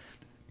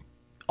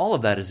 All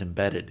of that is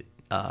embedded,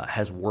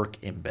 has work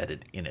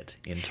embedded in it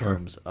in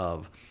terms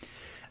of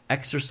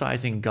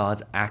exercising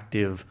God's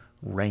active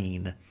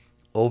reign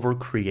over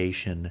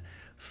creation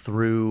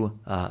through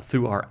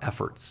our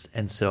efforts.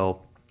 And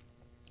so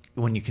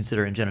when you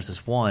consider in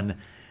Genesis 1,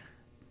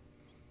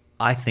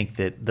 I think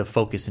that the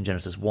focus in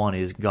Genesis 1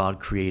 is God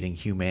creating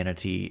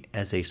humanity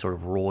as a sort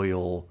of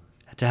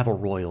to have a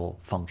royal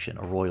function,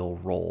 a royal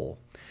role,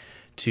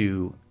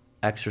 to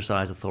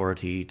exercise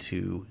authority,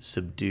 to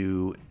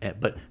subdue,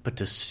 but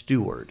to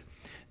steward.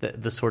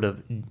 The sort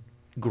of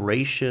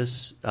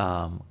gracious,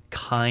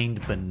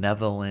 kind,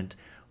 benevolent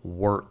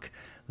work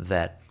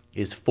that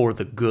is for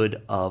the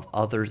good of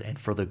others and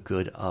for the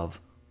good of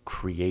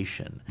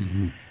creation.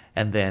 Mm-hmm.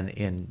 And then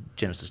in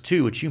Genesis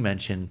 2, which you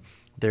mentioned,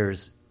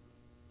 there's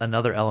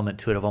another element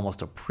to it of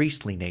almost a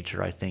priestly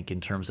nature, I think,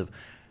 in terms of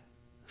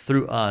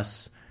through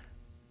us,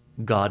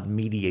 God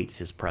mediates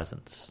his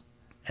presence.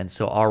 And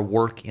so our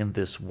work in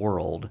this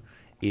world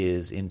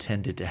is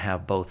intended to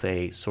have both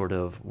a sort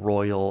of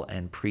royal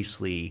and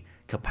priestly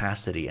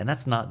capacity. And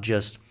that's not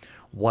just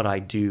what I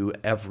do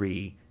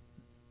every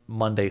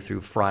Monday through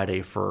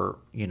Friday for,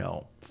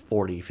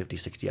 40, 50,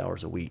 60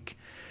 hours a week.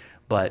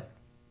 But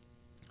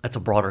that's a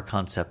broader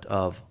concept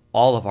of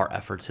all of our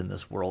efforts in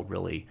this world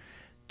really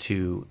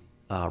to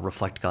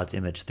reflect God's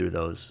image through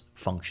those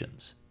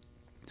functions.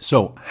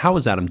 So how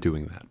is Adam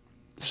doing that?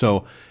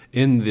 So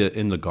in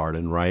the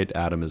garden, right,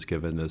 Adam is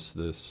given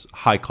this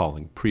high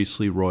calling,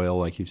 priestly, royal,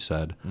 like you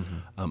said.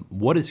 Mm-hmm.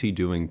 What is he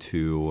doing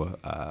to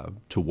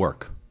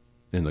work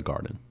in the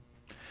garden?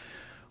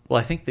 Well,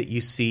 I think that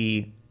you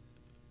see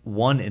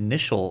one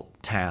initial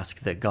task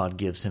that God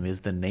gives him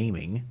is the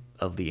naming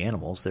of the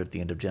animals there at the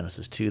end of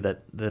Genesis 2,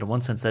 that in one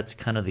sense that's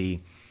kind of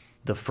the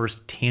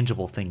first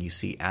tangible thing you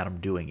see Adam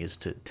doing is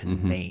to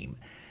mm-hmm. name.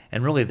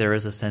 And really there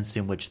is a sense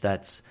in which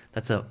that's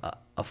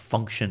a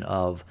function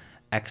of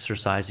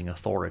exercising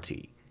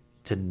authority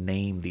to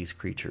name these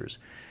creatures.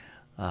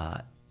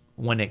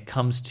 When it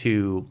comes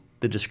to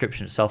the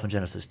description itself in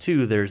Genesis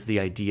 2, there's the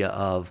idea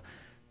of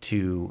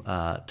to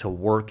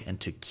work and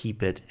to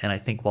keep it. And I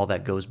think while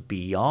that goes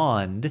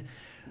beyond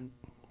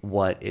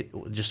what it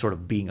just sort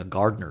of being a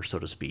gardener, so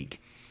to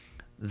speak,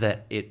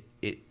 that it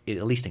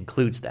at least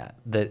includes that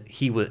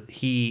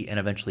he and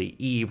eventually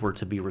Eve were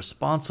to be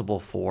responsible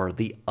for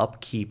the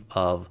upkeep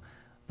of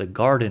the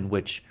garden,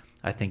 which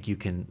I think you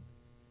can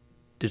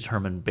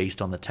determine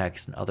based on the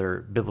text and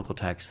other biblical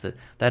texts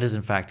that is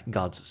in fact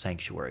God's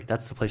sanctuary.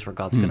 That's the place where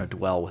God's going to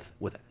dwell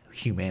with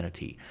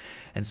humanity.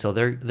 And so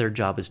their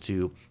job is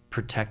to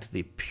protect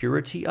the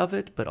purity of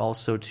it, but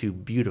also to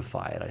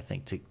beautify it, I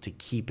think, to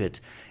keep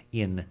it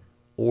in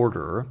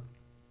order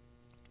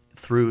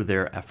through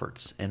their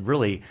efforts. And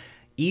really,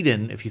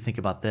 Eden, if you think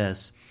about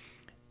this,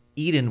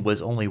 Eden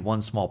was only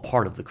one small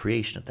part of the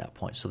creation at that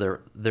point. So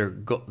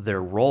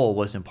their role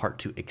was in part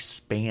to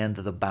expand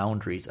the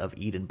boundaries of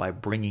Eden by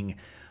bringing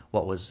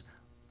what was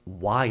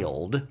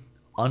wild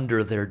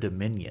under their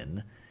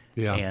dominion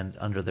and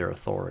under their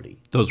authority.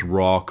 Those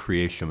raw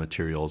creation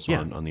materials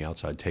on the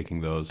outside,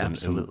 taking those and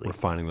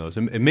refining those.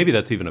 And maybe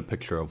that's even a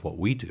picture of what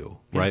we do,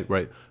 right?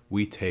 Right.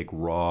 We take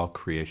raw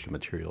creation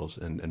materials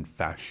and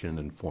fashion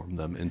and form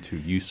them into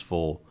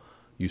useful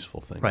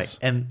things. Right.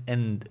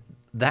 And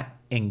that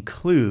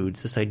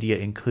includes, this idea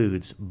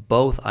includes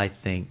both, I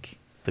think,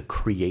 the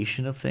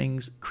creation of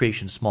things,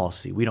 creation small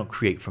c. We don't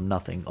create from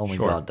nothing, only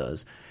God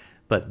does,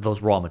 but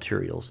those raw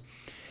materials.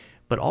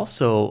 But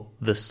also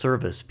the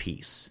service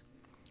piece,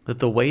 that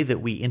the way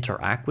that we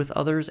interact with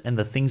others and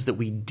the things that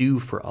we do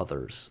for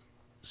others.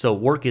 So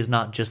work is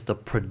not just the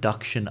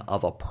production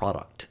of a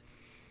product.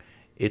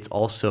 It's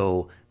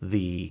also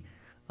the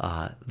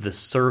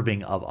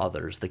serving of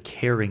others, the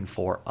caring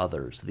for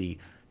others, the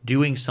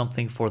doing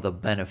something for the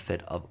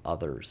benefit of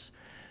others,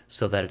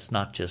 so that it's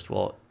not just,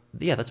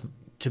 that's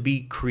to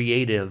be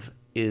creative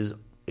is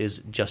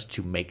just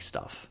to make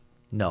stuff.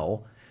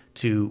 No,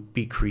 to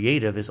be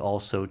creative is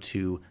also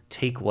to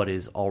take what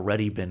has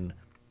already been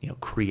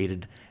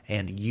created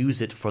and use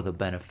it for the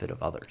benefit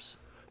of others.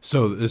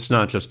 So it's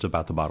not just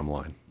about the bottom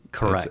line.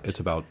 Correct.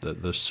 It's about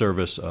the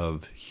service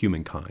of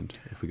humankind,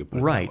 if we could put it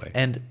that way.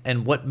 Right,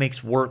 and what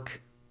makes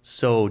work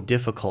so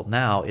difficult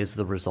now is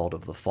the result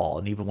of the fall.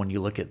 And even when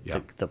you look at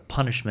the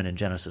punishment in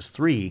Genesis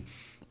 3,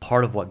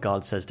 part of what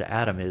God says to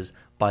Adam is,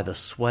 by the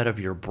sweat of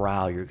your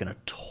brow, you're going to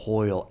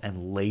toil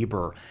and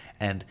labor,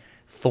 and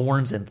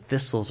thorns and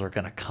thistles are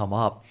going to come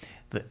up.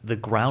 The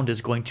ground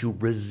is going to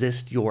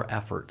resist your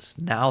efforts.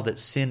 Now that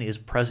sin is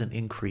present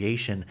in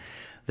creation,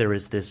 there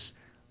is this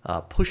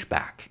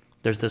pushback.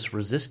 There's this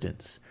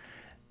resistance.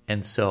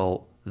 And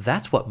so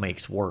that's what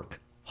makes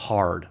work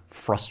hard,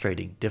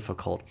 frustrating,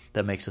 difficult,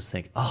 that makes us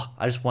think, oh,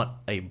 I just want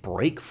a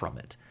break from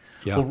it.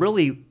 Yeah. Well,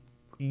 really,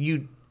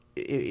 you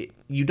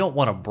don't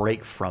want a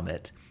break from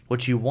it.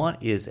 What you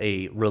want is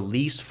a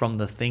release from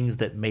the things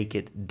that make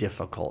it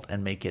difficult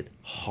and make it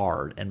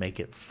hard and make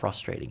it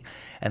frustrating.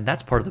 And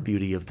that's part of the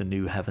beauty of the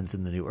new heavens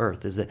and the new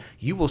earth, is that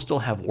you will still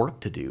have work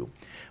to do,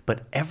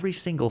 but every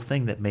single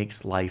thing that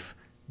makes life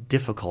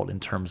difficult in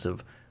terms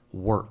of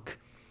work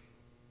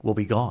will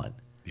be gone.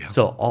 Yeah.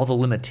 So all the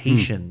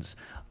limitations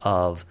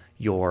of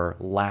your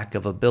lack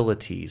of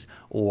abilities,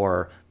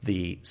 or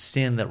the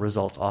sin that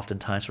results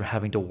oftentimes from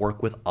having to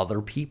work with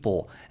other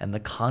people and the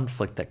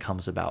conflict that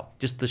comes about,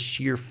 just the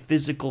sheer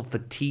physical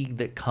fatigue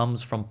that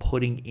comes from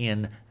putting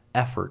in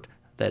effort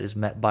that is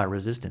met by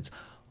resistance,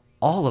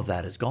 all of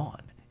that is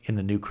gone in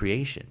the new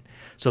creation.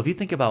 So if you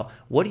think about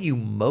what do you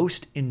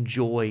most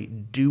enjoy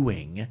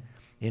doing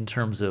in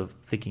terms of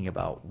thinking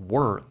about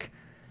work,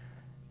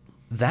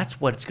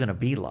 that's what it's going to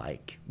be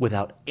like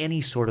without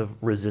any sort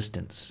of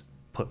resistance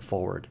put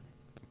forward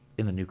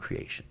in the new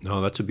creation.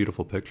 No, that's a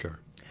beautiful picture.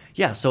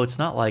 Yeah, so it's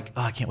not like,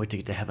 oh, I can't wait to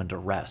get to heaven to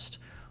rest.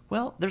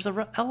 Well, there's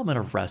an element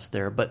of rest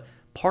there, but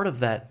part of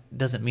that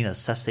doesn't mean a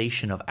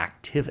cessation of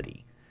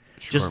activity.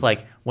 Sure. Just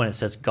like when it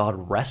says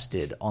God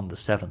rested on the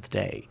seventh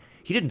day,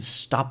 he didn't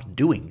stop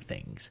doing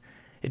things.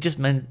 It just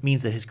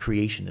means that his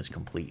creation is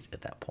complete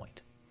at that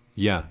point.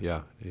 Yeah.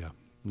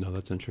 No,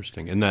 that's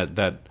interesting. And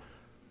that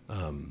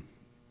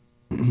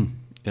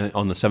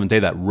on the seventh day,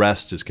 that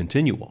rest is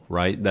continual,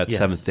 right? That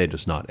seventh day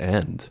does not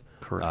end.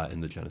 Correct.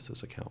 In the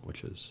Genesis account,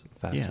 which is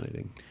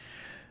fascinating. Yeah.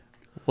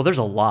 Well, there's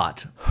a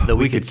lot that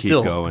we could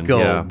still going. go,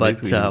 yeah,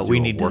 but we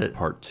need to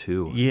part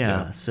two.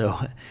 Yeah. So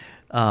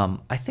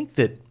I think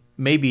that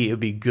maybe it would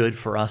be good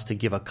for us to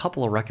give a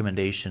couple of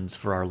recommendations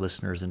for our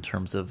listeners in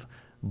terms of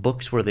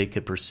books where they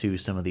could pursue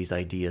some of these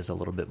ideas a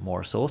little bit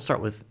more. So we'll start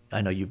with,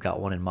 I know you've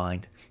got one in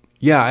mind.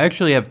 Yeah, I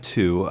actually have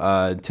two.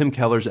 Tim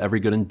Keller's Every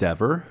Good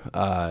Endeavor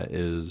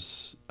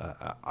is,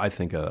 I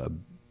think, a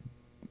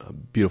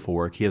beautiful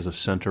work. He has a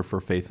Center for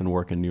Faith and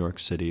Work in New York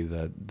City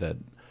that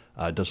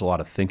does a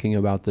lot of thinking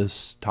about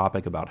this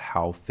topic, about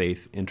how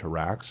faith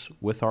interacts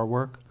with our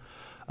work.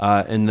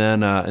 And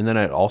then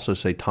I'd also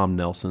say Tom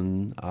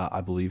Nelson,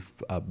 I believe,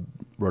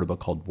 wrote a book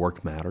called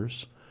Work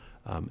Matters,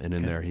 and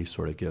in there he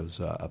sort of gives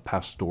a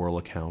pastoral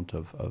account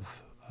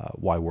of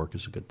why work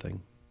is a good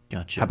thing.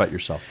 Gotcha. How about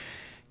yourself?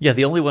 Yeah,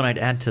 the only one I'd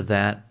add to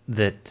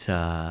that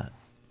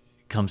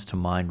comes to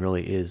mind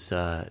really is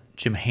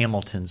Jim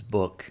Hamilton's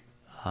book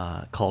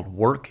called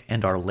Work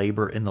and Our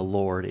Labor in the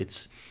Lord.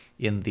 It's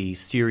in the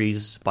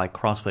series by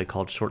Crossway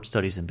called Short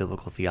Studies in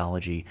Biblical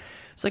Theology.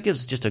 So that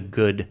gives just a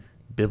good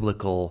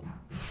biblical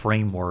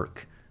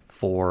framework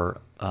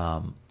for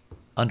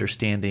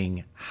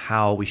understanding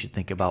how we should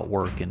think about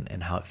work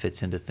and how it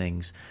fits into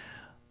things.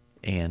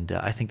 And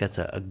I think that's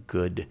a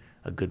good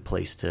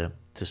place to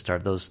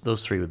start.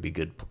 Those three would be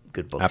good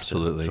books.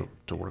 Absolutely.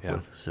 to work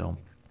with. So,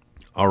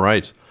 all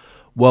right.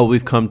 Well,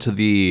 we've come to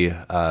the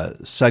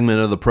segment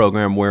of the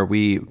program where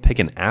we pick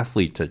an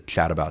athlete to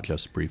chat about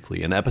just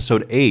briefly. In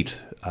episode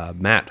 8,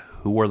 Matt,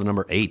 who wore the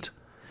number 8?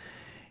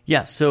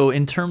 Yeah, so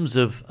in terms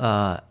of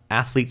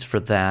athletes for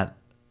that,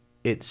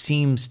 it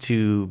seems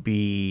to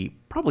be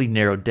probably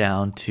narrowed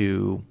down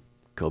to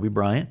Kobe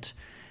Bryant,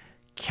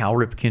 Cal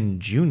Ripken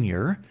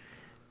Jr.,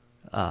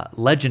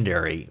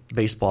 legendary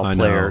baseball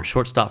player,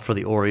 shortstop for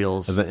the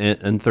Orioles.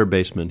 And third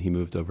baseman. He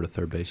moved over to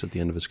third base at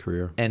the end of his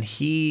career. And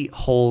he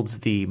holds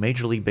the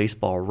Major League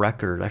Baseball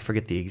record, I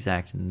forget the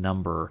exact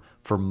number,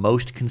 for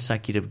most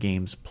consecutive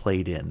games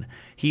played in.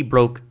 He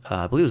broke,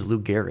 I believe it was Lou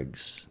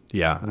Gehrig's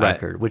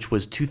record, which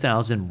was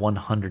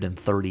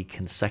 2,130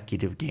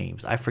 consecutive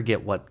games. I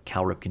forget what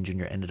Cal Ripken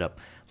Jr. ended up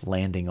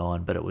landing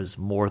on, but it was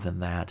more than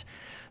that.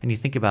 And you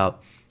think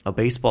about a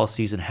baseball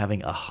season having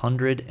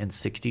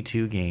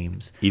 162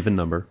 games. Even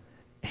number.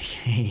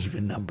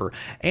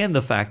 And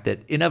the fact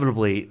that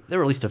inevitably there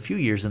were at least a few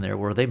years in there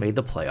where they made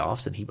the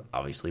playoffs, and he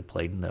obviously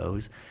played in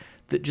those.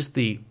 That just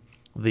the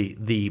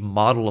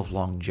model of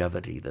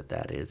longevity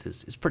that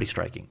is pretty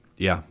striking.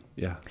 Yeah,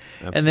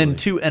 absolutely. And then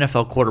two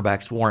NFL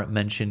quarterbacks warrant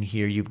mention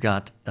here. You've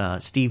got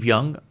Steve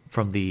Young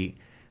from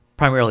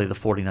primarily the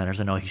 49ers.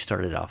 I know he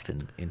started off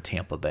in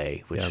Tampa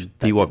Bay, which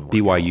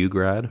BYU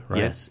grad, right?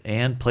 Yes,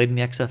 and played in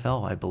the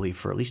XFL, I believe,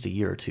 for at least a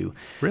year or two.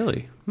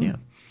 Really? Yeah.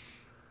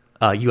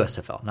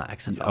 USFL, not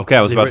XFL. Okay,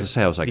 I was about to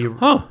say, I was like,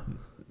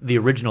 The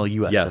original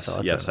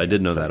USFL. Yes, I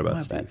did know that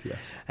about Steve. Yes.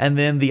 And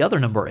then the other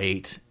number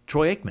 8,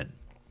 Troy Aikman,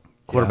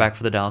 quarterback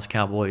for the Dallas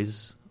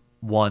Cowboys,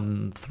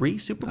 won 3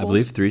 Super Bowls? I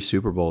believe 3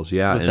 Super Bowls,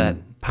 yeah. With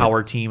that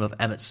power team of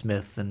Emmitt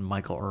Smith and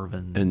Michael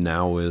Irvin. And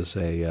now is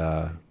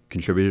a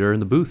contributor in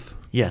the booth.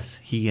 Yes,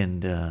 he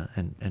and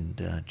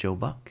Joe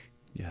Buck.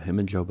 Yeah, him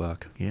and Joe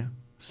Buck. Yeah.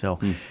 So,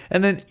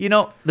 and then,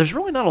 there's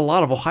really not a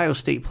lot of Ohio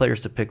State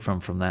players to pick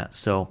from that.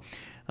 So,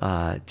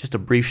 just a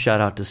brief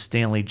shout out to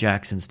Stanley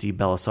Jackson, Steve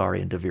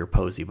Bellisari, and Devere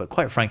Posey. But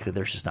quite frankly,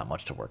 there's just not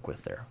much to work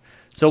with there.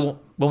 So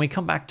when we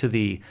come back to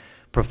the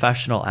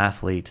professional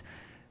athlete,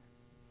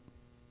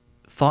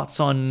 thoughts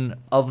on,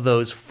 of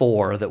those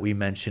 4 that we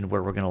mentioned,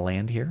 where we're going to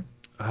land here?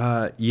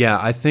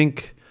 I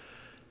think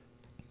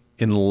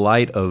in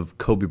light of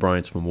Kobe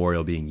Bryant's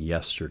memorial being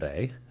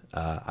yesterday,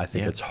 I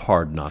think it's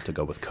hard not to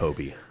go with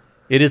Kobe.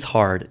 It is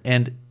hard.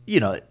 And,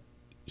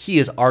 he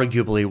is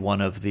arguably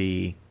one of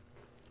the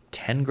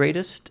 10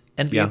 greatest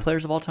NBA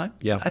players of all time.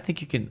 Yeah. I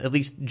think you can at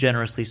least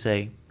generously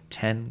say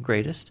 10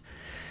 greatest.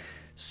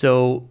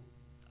 So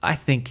I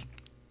think,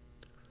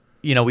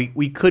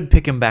 we could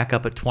pick him back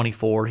up at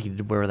 24. He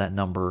did wear that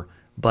number.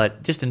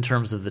 But just in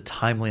terms of the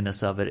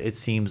timeliness of it, it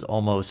seems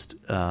almost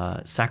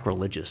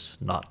sacrilegious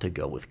not to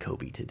go with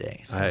Kobe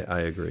today. So. I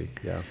agree,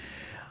 yeah.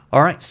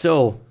 All right,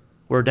 so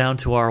we're down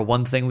to our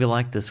one thing we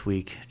liked this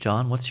week.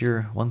 John, what's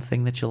your one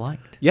thing that you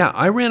liked? Yeah,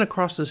 I ran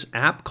across this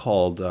app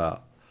called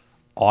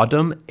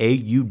Audm,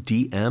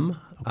 A-U-D-M. Okay.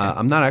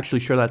 I'm not actually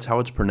sure that's how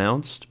it's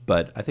pronounced,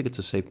 but I think it's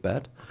a safe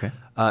bet. Okay.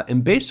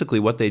 And basically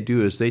what they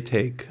do is they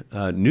take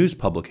news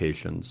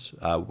publications,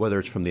 whether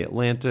it's from The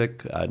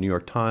Atlantic, New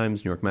York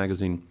Times, New York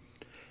Magazine,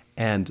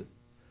 and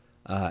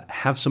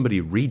have somebody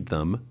read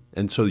them,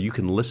 and so you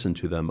can listen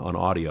to them on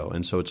audio.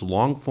 And so it's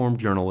long-form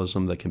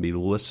journalism that can be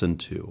listened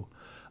to.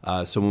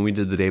 So when we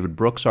did the David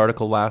Brooks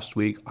article last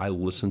week, I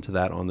listened to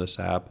that on this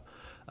app.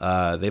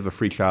 They have a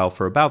free trial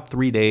for about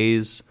 3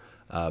 days,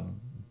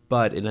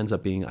 but it ends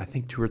up being, I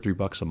think, $2 or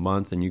 $3 a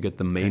month, and you get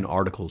the main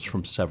articles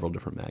from several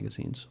different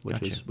magazines,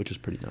 which is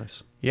pretty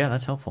nice. Yeah,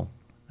 that's helpful.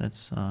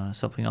 That's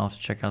something I'll have to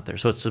check out there.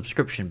 So it's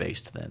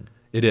subscription-based then?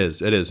 It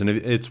is, and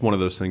it's one of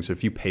those things.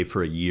 If you pay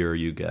for a year,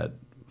 you get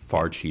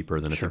far cheaper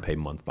than if you pay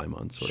month by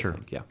month. Sort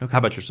of thing. Yeah. Okay. How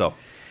about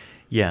yourself?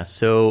 Yeah,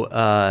 so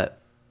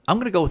I'm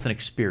going to go with an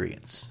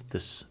experience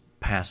this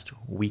past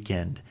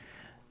weekend.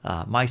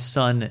 My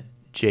son,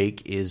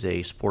 Jake, is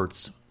a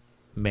sports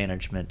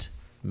management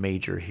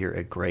major here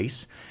at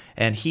Grace,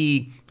 and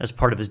he, as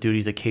part of his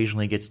duties,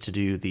 occasionally gets to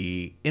do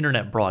the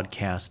internet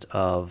broadcast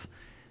of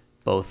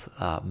both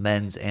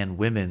men's and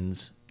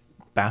women's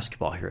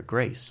basketball here at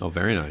Grace. Oh,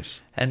 very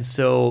nice. And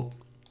so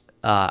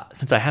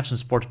since I have some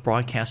sports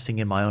broadcasting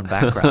in my own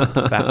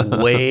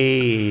background,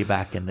 way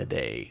back in the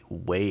day,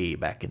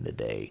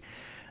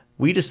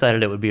 we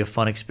decided it would be a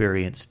fun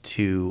experience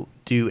to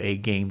do a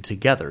game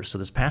together. So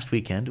this past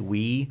weekend,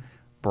 we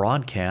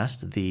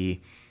broadcast the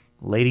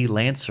Lady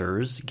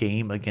Lancers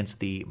game against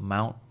the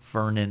Mount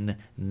Vernon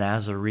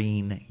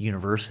Nazarene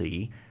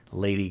University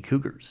Lady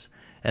Cougars.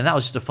 And that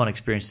was just a fun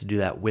experience to do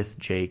that with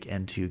Jake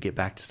and to get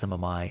back to some of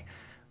my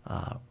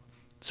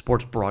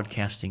sports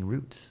broadcasting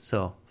roots.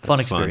 So fun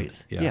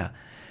experience. Fun.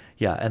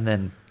 Yeah. And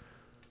then,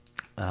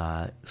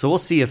 so we'll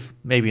see if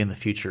maybe in the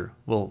future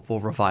we'll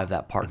revive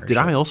that partnership. Did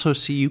I also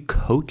see you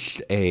coach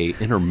a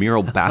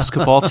intramural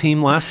basketball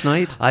team last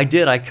night? I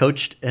did. I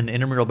coached an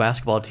intramural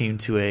basketball team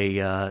to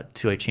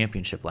a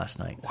championship last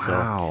night.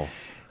 Wow. So,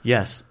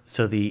 yes.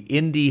 So the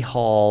Indy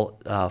Hall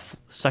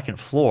second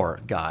floor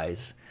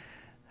guys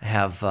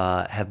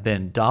have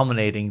been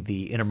dominating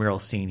the intramural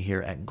scene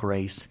here at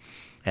Grace.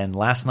 And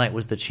last night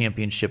was the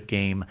championship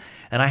game,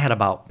 and I had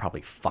about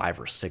probably 5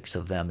 or 6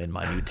 of them in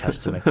my New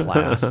Testament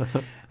class.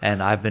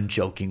 And I've been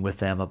joking with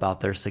them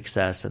about their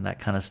success and that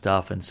kind of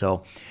stuff. And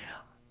so,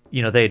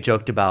 they had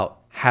joked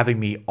about having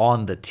me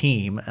on the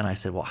team, and I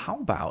said, well, how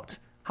about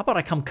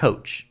I come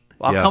coach?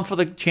 I'll come for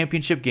the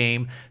championship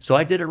game. So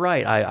I did it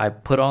right. I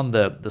put on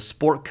the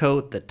sport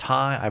coat, the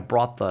tie. I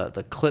brought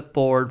the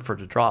clipboard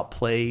to draw up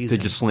plays.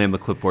 Did you slam the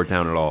clipboard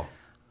down at all?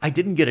 I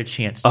didn't get a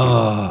chance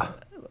to.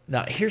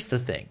 Now, here's the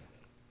thing.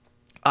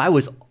 I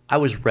was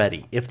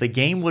ready. If the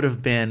game would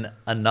have been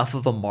enough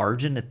of a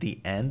margin at the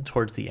end,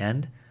 towards the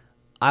end,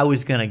 I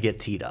was going to get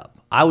teed up.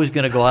 I was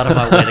going to go out of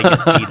my way to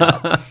get teed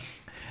up.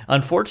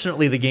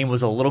 Unfortunately, the game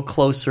was a little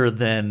closer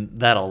than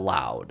that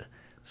allowed.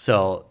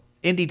 So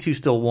Indy 2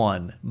 still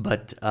won,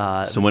 but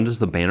so when does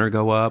the banner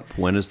go up?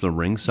 When is the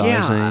ring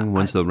sizing?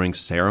 When's the ring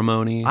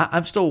ceremony?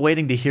 I'm still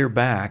waiting to hear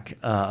back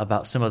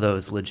about some of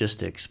those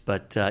logistics.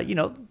 But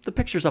the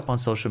picture's up on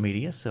social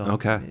media, so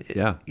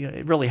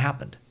it really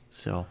happened.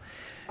 So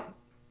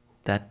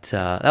that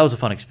was a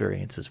fun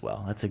experience as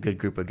well. That's a good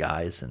group of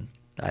guys, and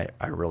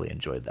I really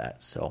enjoyed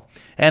that. So,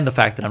 and the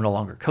fact that I'm no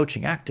longer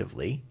coaching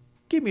actively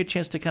gave me a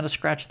chance to kind of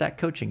scratch that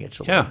coaching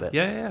itch a little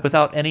bit,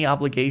 without any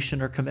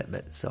obligation or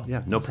commitment. So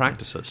no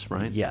practices,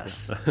 right?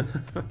 Yes,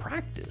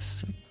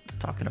 practice.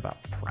 Talking about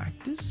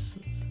practice.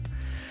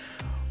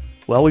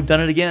 Well, we've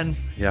done it again.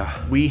 Yeah,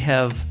 we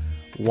have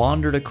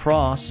wandered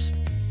across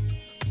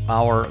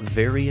our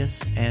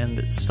various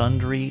and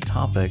sundry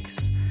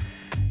topics.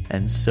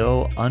 And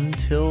so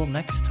until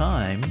next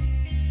time,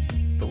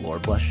 the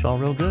Lord bless y'all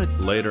real good.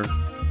 Later.